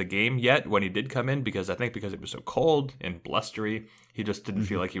come into the game yet when he did come in, because it was so cold and blustery. He just didn't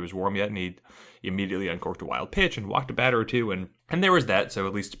feel like he was warm yet, and he immediately uncorked a wild pitch and walked a batter or two, and there was that. So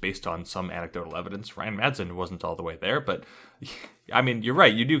at least based on some anecdotal evidence, Ryan Madsen wasn't all the way there. But I mean, you're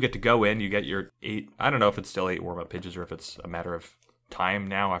right. You do get to go in. You get your 8. I don't know if it's still 8 warm-up pitches or if it's a matter of time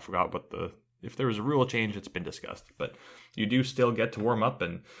now. I forgot if there was a rule change. It's been discussed, but you do still get to warm up.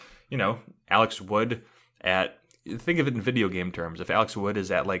 And Alex Wood think of it in video game terms. If Alex Wood is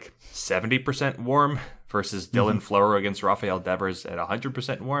at like 70% warm versus Dylan Floro against Rafael Devers at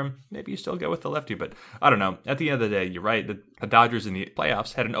 100% warm, maybe you still go with the lefty. But I don't know. At the end of the day, you're right. The Dodgers in the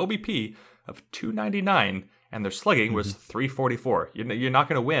playoffs had an OBP of 299, and their slugging was 344. You're not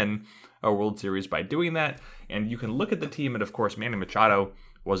going to win a World Series by doing that. And you can look at the team, and of course, Manny Machado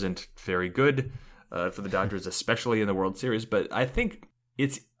wasn't very good for the Dodgers, especially in the World Series. But I think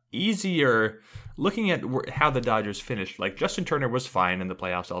it's easier looking at how the Dodgers finished. Like, Justin Turner was fine in the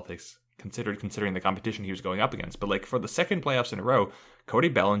playoffs, all things considering the competition he was going up against. But like, for the second playoffs in a row, Cody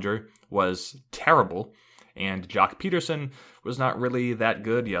Bellinger was terrible, and Jock Peterson was not really that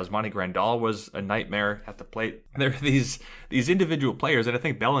good. Yasmani Grandal was a nightmare at the plate. There are these individual players, and I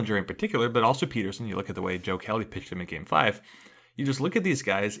think Bellinger in particular, but also Peterson. You look at the way Joe Kelly pitched him in Game 5. You just look at these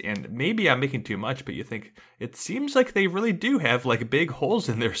guys, and maybe I'm making too much, but you think it seems like they really do have like big holes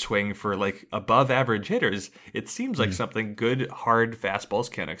in their swing for like above average hitters. It seems like something good, hard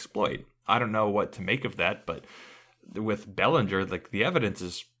fastballs can exploit. I don't know what to make of that, but with Bellinger, like, the evidence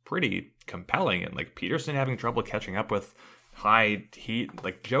is pretty compelling, and like Peterson having trouble catching up with high heat.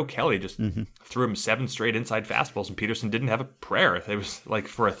 Like, Joe Kelly just threw him 7 straight inside fastballs, and Peterson didn't have a prayer. It was like,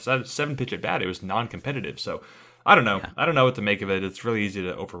 for a 7-pitch at bat, it was non-competitive. So I don't know. Yeah. I don't know what to make of it. It's really easy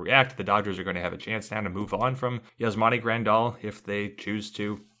to overreact. The Dodgers are going to have a chance now to move on from Yasmani Grandal if they choose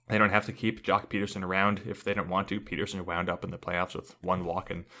to. They don't have to keep Jock Peterson around if they don't want to. Peterson wound up in the playoffs with 1 walk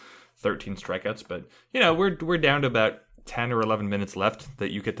and 13 strikeouts. But, we're down to about 10 or 11 minutes left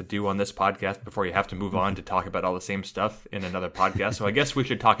that you get to do on this podcast before you have to move on to talk about all the same stuff in another podcast. So I guess we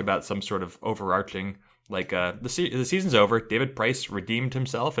should talk about some sort of overarching, like, the season's over. David Price redeemed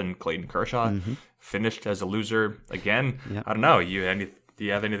himself, and Clayton Kershaw finished as a loser again. Yep. I don't know. Do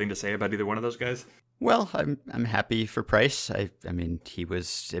you have anything to say about either one of those guys? Well, I'm happy for Price. I mean, he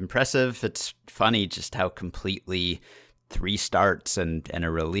was impressive. It's funny just how completely 3 starts and a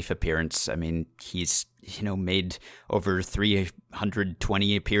relief appearance. I mean, he's made over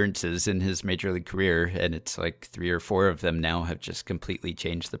 320 appearances in his major league career, and it's like 3 or 4 of them now have just completely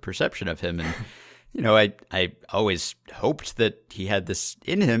changed the perception of him. And I always hoped that he had this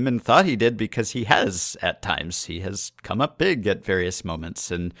in him and thought he did, because he has at times. He has come up big at various moments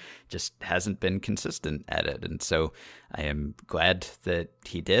and just hasn't been consistent at it. And so I am glad that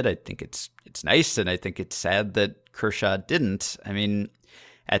he did. I think it's nice, and I think it's sad that Kershaw didn't. I mean,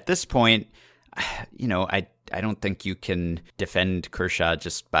 at this point, I don't think you can defend Kershaw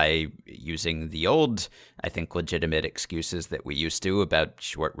just by using the old, I think, legitimate excuses that we used to about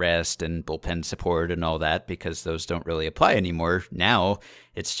short rest and bullpen support and all that, because those don't really apply anymore. Now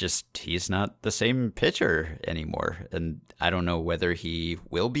it's just he's not the same pitcher anymore. And I don't know whether he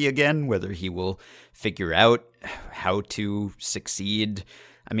will be again, whether he will figure out how to succeed.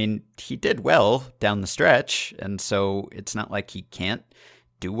 I mean, he did well down the stretch, and so it's not like he can't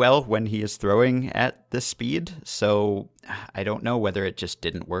do well when he is throwing at this speed. So I don't know whether it just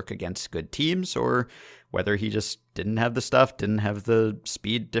didn't work against good teams, or whether he just didn't have the stuff, didn't have the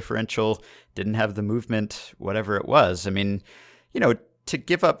speed differential, didn't have the movement, whatever it was. I mean, to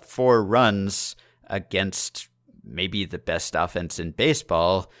give up 4 runs against maybe the best offense in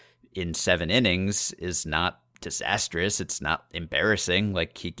baseball in 7 innings is not disastrous. It's not embarrassing.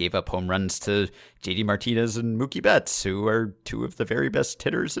 Like, he gave up home runs to JD Martinez and Mookie Betts, who are 2 of the very best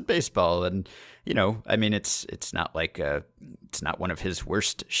hitters in baseball. And, I mean, it's not like it's not one of his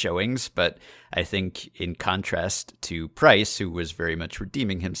worst showings, but I think in contrast to Price, who was very much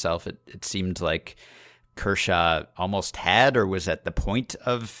redeeming himself, it seemed like Kershaw almost had, or was at the point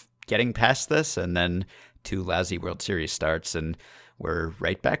of getting past this, and then 2 lousy World Series starts, and we're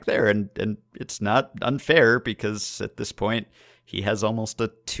right back there. And it's not unfair, because at this point he has almost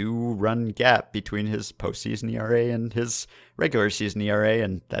a 2-run gap between his postseason ERA and his regular season ERA,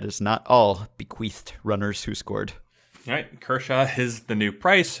 and that is not all bequeathed runners who scored. All right, Kershaw is the new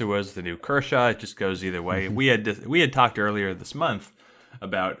Price, who was the new Kershaw. It just goes either way. Mm-hmm. We had talked earlier this month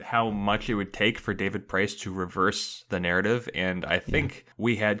about how much it would take for David Price to reverse the narrative, and I think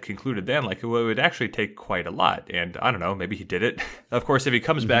we had concluded then it would actually take quite a lot. And I don't know, maybe he did it. Of course, if he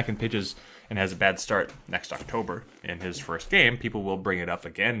comes back and pitches and has a bad start next October in his first game, people will bring it up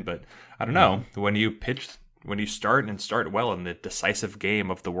again. But I don't know, when you start well in the decisive game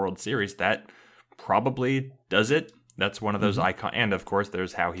of the World Series, that probably does it. That's one of those icon, and of course,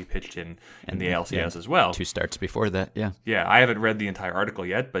 there's how he pitched in the ALCS as well. 2 starts before that, yeah. Yeah, I haven't read the entire article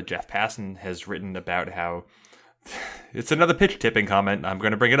yet, but Jeff Passan has written about how it's another pitch tipping comment. I'm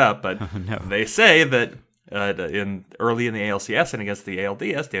going to bring it up, but They say that early in the ALCS and against the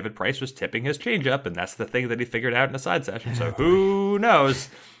ALDS, David Price was tipping his changeup, and that's the thing that he figured out in a side session. So who knows?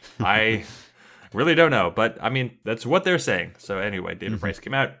 I really don't know, but I mean, that's what they're saying. So anyway, David Price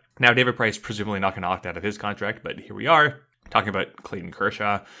came out. Now, David Price presumably not going to opt out of his contract, but here we are talking about Clayton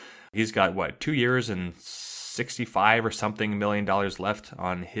Kershaw. He's got, 2 years and $65 or something million left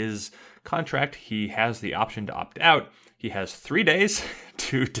on his contract. He has the option to opt out. He has 3 days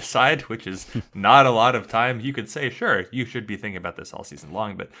to decide, which is not a lot of time. You could say, sure, you should be thinking about this all season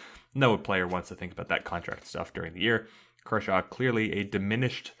long, but no player wants to think about that contract stuff during the year. Kershaw, clearly a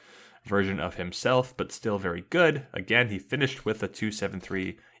diminished version of himself, but still very good. Again, he finished with a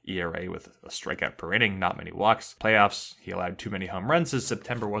 2.73 ERA with a strikeout per inning, not many walks. Playoffs, he allowed too many home runs. His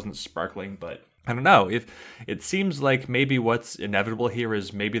September wasn't sparkling, but I don't know. If it seems like maybe what's inevitable here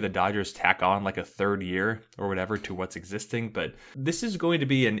is maybe the Dodgers tack on like a 3rd year or whatever to what's existing, but this is going to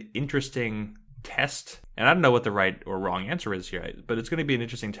be an interesting test, and I don't know what the right or wrong answer is here, but it's going to be an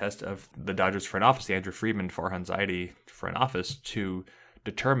interesting test of the Dodgers front office, the Andrew Friedman, Farhan Zaidi front office, to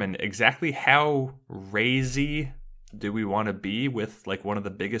determine exactly how crazy do we want to be with one of the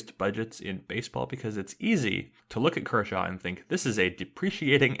biggest budgets in baseball, because it's easy to look at Kershaw and think this is a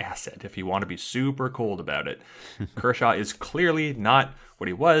depreciating asset if you want to be super cold about it. Kershaw is clearly not what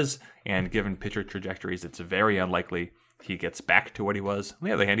he was, and given pitcher trajectories, it's very unlikely he gets back to what he was. On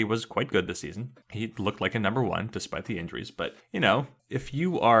the other hand, he was quite good this season. He looked like a number 1 despite the injuries. But, if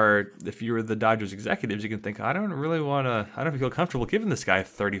you're the Dodgers executives, you can think, I don't feel comfortable giving this guy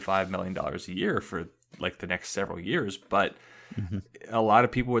 $35 million a year for the next several years. But a lot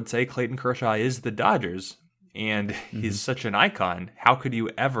of people would say Clayton Kershaw is the Dodgers, and he's such an icon. How could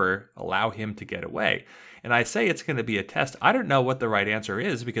you ever allow him to get away? And I say it's going to be a test. I don't know what the right answer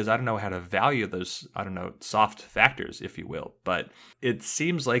is, because I don't know how to value those, soft factors, if you will. But it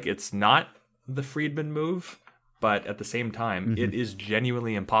seems like it's not the Friedman move. But at the same time, it is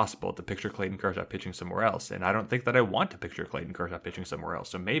genuinely impossible to picture Clayton Kershaw pitching somewhere else. And I don't think that I want to picture Clayton Kershaw pitching somewhere else.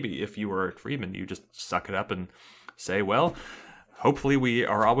 So maybe if you were Friedman, you just suck it up and say, well, hopefully we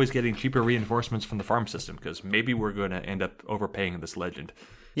are always getting cheaper reinforcements from the farm system, because maybe we're going to end up overpaying this legend.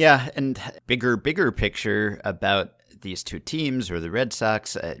 Yeah, and bigger picture about these two teams or the Red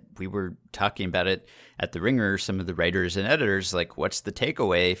Sox, we were talking about it at The Ringer, some of the writers and editors, like, what's the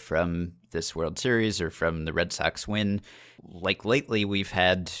takeaway from this World Series or from the Red Sox win? Like, lately we've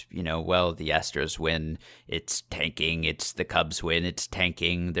had, well, the Astros win, it's tanking. It's the Cubs win, it's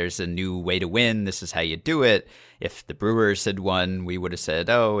tanking. There's a new way to win. This is how you do it. If the Brewers had won, we would have said,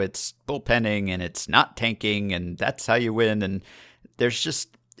 oh, it's bullpenning and it's not tanking and that's how you win. And there's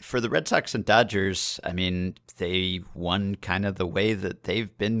just, for the Red Sox and Dodgers, I mean, they won kind of the way that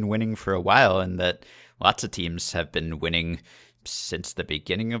they've been winning for a while, and that lots of teams have been winning since the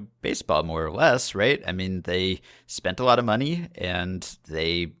beginning of baseball, more or less, right? I mean, they spent a lot of money and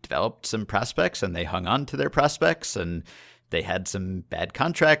they developed some prospects and they hung on to their prospects, and they had some bad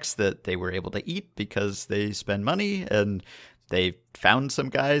contracts that they were able to eat because they spend money, and they found some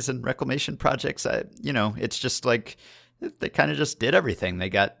guys in reclamation projects. It's just like they kind of just did everything. They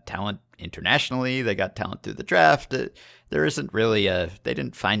got talent internationally. They got talent through the draft. There isn't really they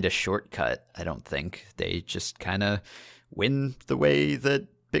didn't find a shortcut, I don't think. They just kind of win the way that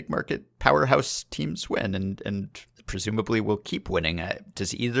big market powerhouse teams win, and presumably will keep winning.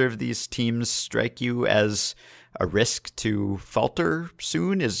 Does either of these teams strike you as a risk to falter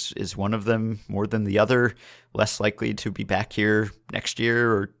soon? Is one of them more than the other less likely to be back here next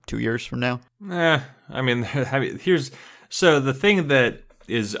year or 2 years from now? So the thing that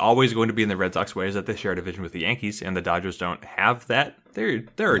is always going to be in the Red Sox way is that they share a division with the Yankees, and the Dodgers don't have that. There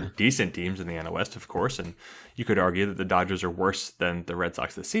are decent teams in the NL West, of course, and you could argue that the Dodgers are worse than the Red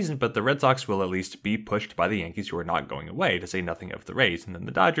Sox this season, but the Red Sox will at least be pushed by the Yankees, who are not going away, to say nothing of the Rays. And then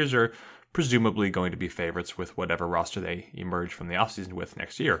the Dodgers are presumably going to be favorites with whatever roster they emerge from the offseason with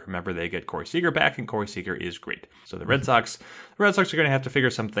next year. Remember, they get Corey Seager back, and Corey Seager is great. So the Red Sox are going to have to figure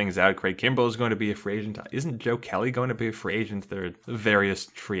some things out. Craig Kimbrell is going to be a free agent. Isn't Joe Kelly going to be a free agent? There are various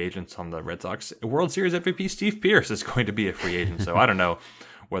free agents on the Red Sox. World Series MVP Steve Pearce is going to be a free agent, so I don't know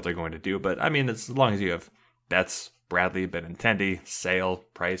what they're going to do. But, I mean, as long as you have Betts, Bradley, Benintendi, Sale,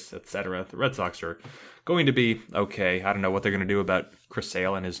 Price, etc., the Red Sox are going to be okay. I don't know what they're going to do about Chris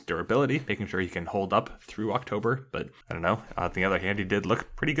Sale and his durability, making sure he can hold up through October. But I don't know. On the other hand, he did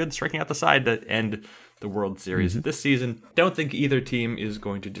look pretty good striking out the side to end the World Series this season. Don't think either team is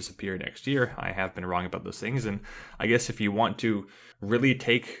going to disappear next year. I have been wrong about those things. And I guess if you want to really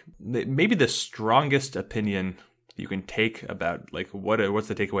take maybe the strongest opinion you can take about like what's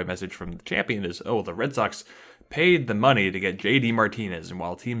the takeaway message from the champion is, the Red Sox paid the money to get JD Martinez, and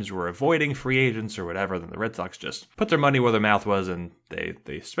while teams were avoiding free agents or whatever, then the Red Sox just put their money where their mouth was, and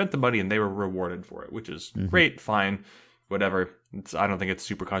they spent the money and they were rewarded for it, which is great, fine, whatever. I don't think it's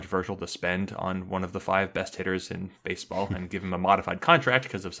super controversial to spend on one of the 5 best hitters in baseball and give him a modified contract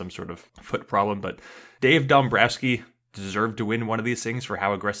because of some sort of foot problem. But Dave Dombrowski deserved to win one of these things for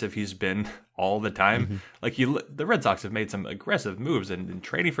how aggressive he's been all the time. Like the Red Sox have made some aggressive moves and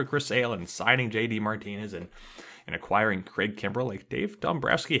trading for Chris Sale and signing JD Martinez and acquiring Craig Kimbrell. Like Dave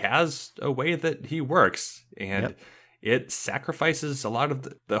Dombrowski has a way that he works, and it sacrifices a lot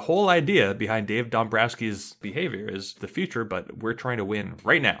of the whole idea behind Dave Dombrowski's behavior is the future, but we're trying to win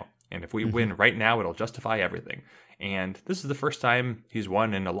right now. And if we win right now, it'll justify everything. And this is the first time he's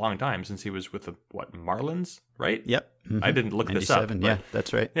won in a long time since he was with the Marlins, right? Yep. I didn't look this up. Yeah,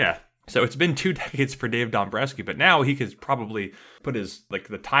 that's right. Yeah. So it's been 2 decades for Dave Dombrowski, but now he could probably put his,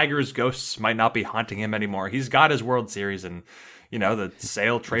 the Tigers' ghosts might not be haunting him anymore. He's got his World Series, and, the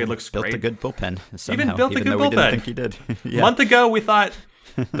Sale trade looks built great. A good bullpen somehow, Even built a good bullpen. We didn't think he did. A month ago, we thought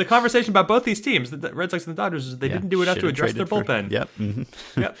the conversation about both these teams, the Red Sox and the Dodgers, is they didn't do enough to address their bullpen. Yep.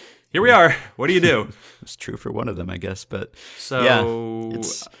 Yep. Here we are. What do you do? It's true for one of them, I guess. But so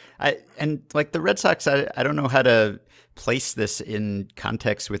the Red Sox, I don't know how to place this in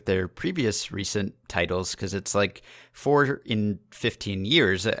context with their previous recent titles, because it's like 4 in 15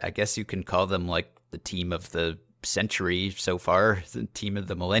 years. I guess you can call them like the team of the century so far, the team of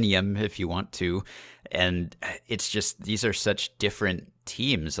the millennium, if you want to. And it's just, these are such different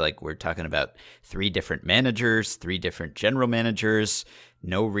teams. Like, we're talking about 3 different managers, 3 different general managers,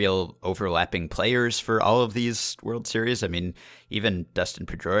 no real overlapping players for all of these World Series. I mean, even Dustin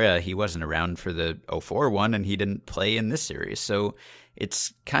Pedroia, he wasn't around for the 04 one, and he didn't play in this series. So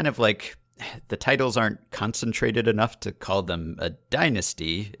it's kind of like the titles aren't concentrated enough to call them a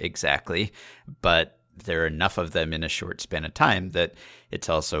dynasty exactly, but there are enough of them in a short span of time that it's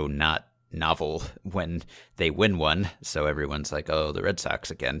also not novel when they win one. So everyone's like, oh, the Red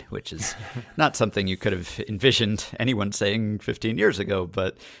Sox again, which is not something you could have envisioned anyone saying 15 years ago,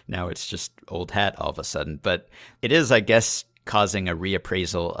 but now it's just old hat all of a sudden. But it is, I guess, causing a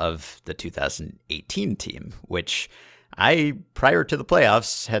reappraisal of the 2018 team, which I, prior to the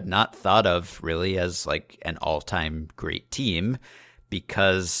playoffs, had not thought of really as like an all-time great team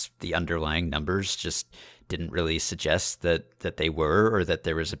because the underlying numbers just didn't really suggest that they were, or that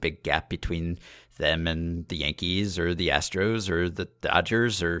there was a big gap between them and the Yankees or the Astros or the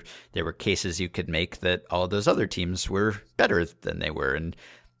Dodgers, or there were cases you could make that all those other teams were better than they were. And,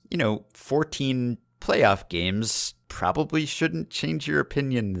 14 playoff games probably shouldn't change your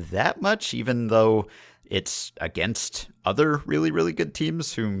opinion that much, even though it's against other really, really good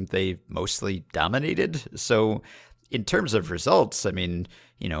teams whom they mostly dominated. So in terms of results,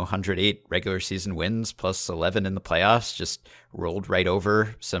 108 regular season wins plus 11 in the playoffs just rolled right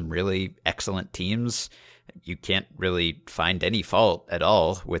over some really excellent teams. You can't really find any fault at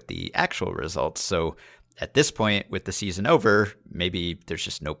all with the actual results. So at this point, with the season over, maybe there's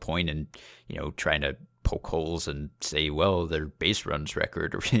just no point in, trying to poke holes and say, well, their base runs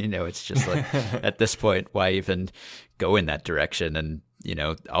record, or, it's just like at this point, why even go in that direction? And,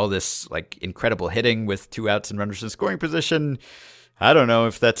 all this like incredible hitting with 2 outs and runners in scoring position. I don't know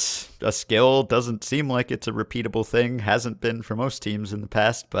if that's a skill. Doesn't seem like it's a repeatable thing. Hasn't been for most teams in the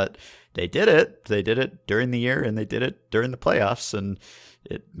past, but they did it. They did it during the year and they did it during the playoffs, and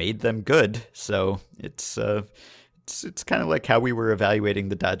it made them good. So it's kind of like how we were evaluating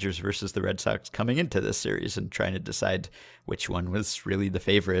the Dodgers versus the Red Sox coming into this series and trying to decide which one was really the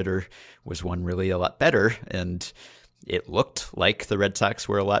favorite or was one really a lot better. And it looked like the Red Sox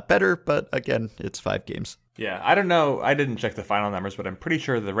were a lot better, but again, it's 5 games. Yeah, I don't know. I didn't check the final numbers, but I'm pretty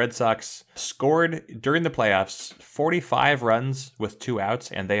sure the Red Sox scored during the playoffs 45 runs with 2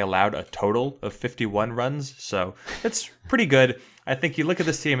 outs, and they allowed a total of 51 runs. So it's pretty good. I think you look at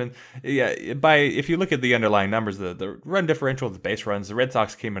this team, and if you look at the underlying numbers, the run differential, the base runs, the Red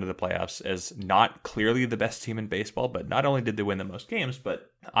Sox came into the playoffs as not clearly the best team in baseball. But not only did they win the most games,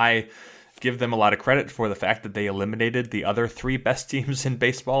 but I give them a lot of credit for the fact that they eliminated the other 3 best teams in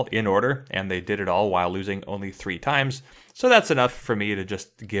baseball in order, and they did it all while losing only 3 times. So that's enough for me to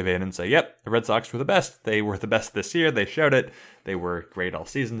just give in and say, yep, the Red Sox were the best. They were the best this year. They showed it. They were great all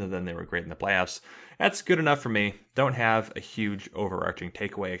season, and then they were great in the playoffs. That's good enough for me. Don't have a huge overarching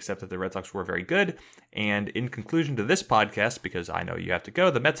takeaway except that the Red Sox were very good. And in conclusion to this podcast, because I know you have to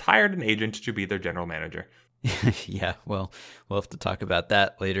go, the Mets hired an agent to be their general manager. Yeah, well, we'll have to talk about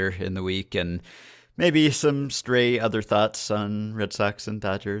that later in the week, and maybe some stray other thoughts on Red Sox and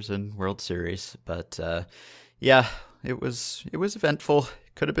Dodgers and World Series. But yeah, it was eventful.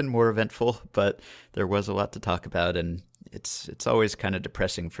 Could have been more eventful, but there was a lot to talk about, and it's always kind of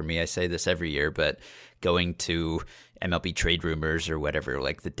depressing for me. I say this every year, but going to MLB Trade Rumors or whatever,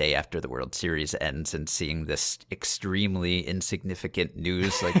 like the day after the World Series ends, and seeing this extremely insignificant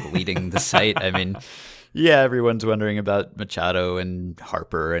news like leading the site. Yeah, everyone's wondering about Machado and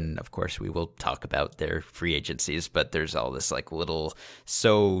Harper, and of course we will talk about their free agencies, but there's all this like little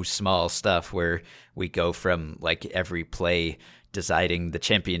so small stuff where we go from like every play deciding the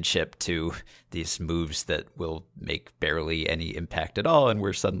championship to these moves that will make barely any impact at all, and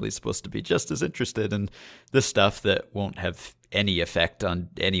we're suddenly supposed to be just as interested in this stuff that won't have any effect on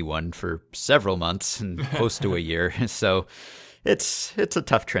anyone for several months and close to a year. So it's a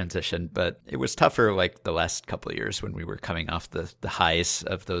tough transition, but it was tougher like the last couple of years when we were coming off the highs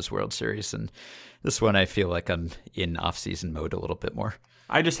of those World Series, and this one I feel like I'm in off-season mode a little bit more.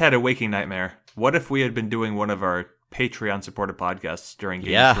 I just had a waking nightmare. What if we had been doing one of our Patreon-supported podcasts during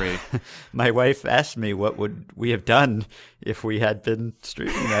Game 3? My wife asked me what would we have done if we had been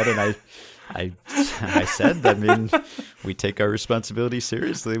streaming that, and I said, we take our responsibility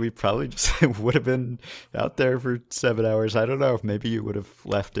seriously. We probably just would have been out there for 7 hours. I don't know. Maybe you would have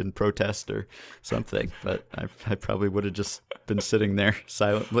left in protest or something, but I probably would have just been sitting there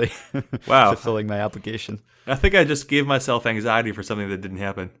silently, fulfilling my obligation. I think I just gave myself anxiety for something that didn't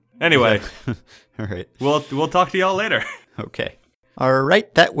happen. Anyway, all right. We'll talk to y'all later. Okay. All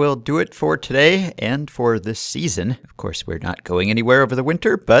right, that will do it for today and for this season. Of course, we're not going anywhere over the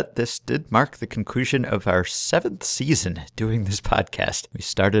winter, but this did mark the conclusion of our 7th season doing this podcast. We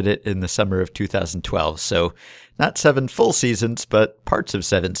started it in the summer of 2012, so not 7 full seasons, but parts of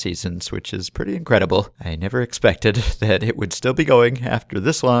 7 seasons, which is pretty incredible. I never expected that it would still be going after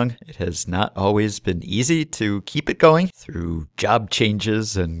this long. It has not always been easy to keep it going through job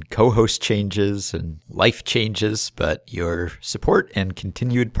changes and co-host changes and life changes, but your support and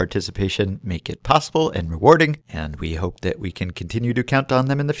continued participation make it possible and rewarding, and we hope that we can continue to count on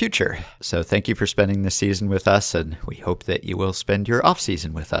them in the future. So thank you for spending this season with us, and we hope that you will spend your off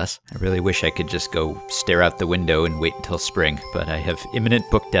season with us. I really wish I could just go stare out the window window and wait until spring, but I have imminent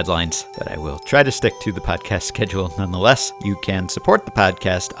book deadlines. But I will try to stick to the podcast schedule nonetheless. You can support the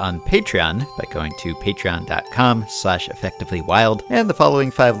podcast on Patreon by going to patreon.com/effectivelywild, and the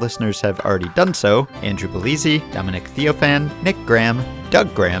following 5 listeners have already done so: Andrew Belize, Dominic Theophan, Nick Graham,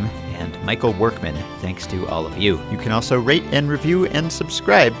 Doug Graham, and Michael Workman. Thanks to all of you. You can also rate and review and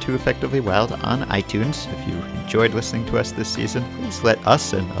subscribe to Effectively Wild on iTunes. If you enjoyed listening to us this season, please let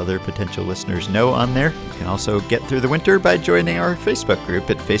us and other potential listeners know on there. You can also get through the winter by joining our Facebook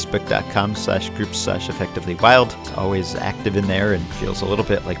group at facebook.com/groups/effectivelywild. It's always active in there and feels a little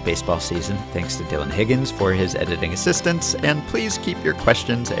bit like baseball season. Thanks to Dylan Higgins for his editing assistance, and please keep your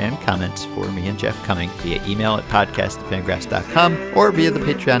questions and comments for me and Jeff coming via email at podcast@fangraphs.com or via the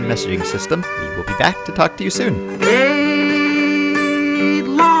Patreon messaging system. We will be back to talk to you soon. 8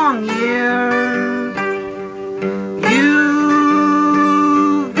 long years.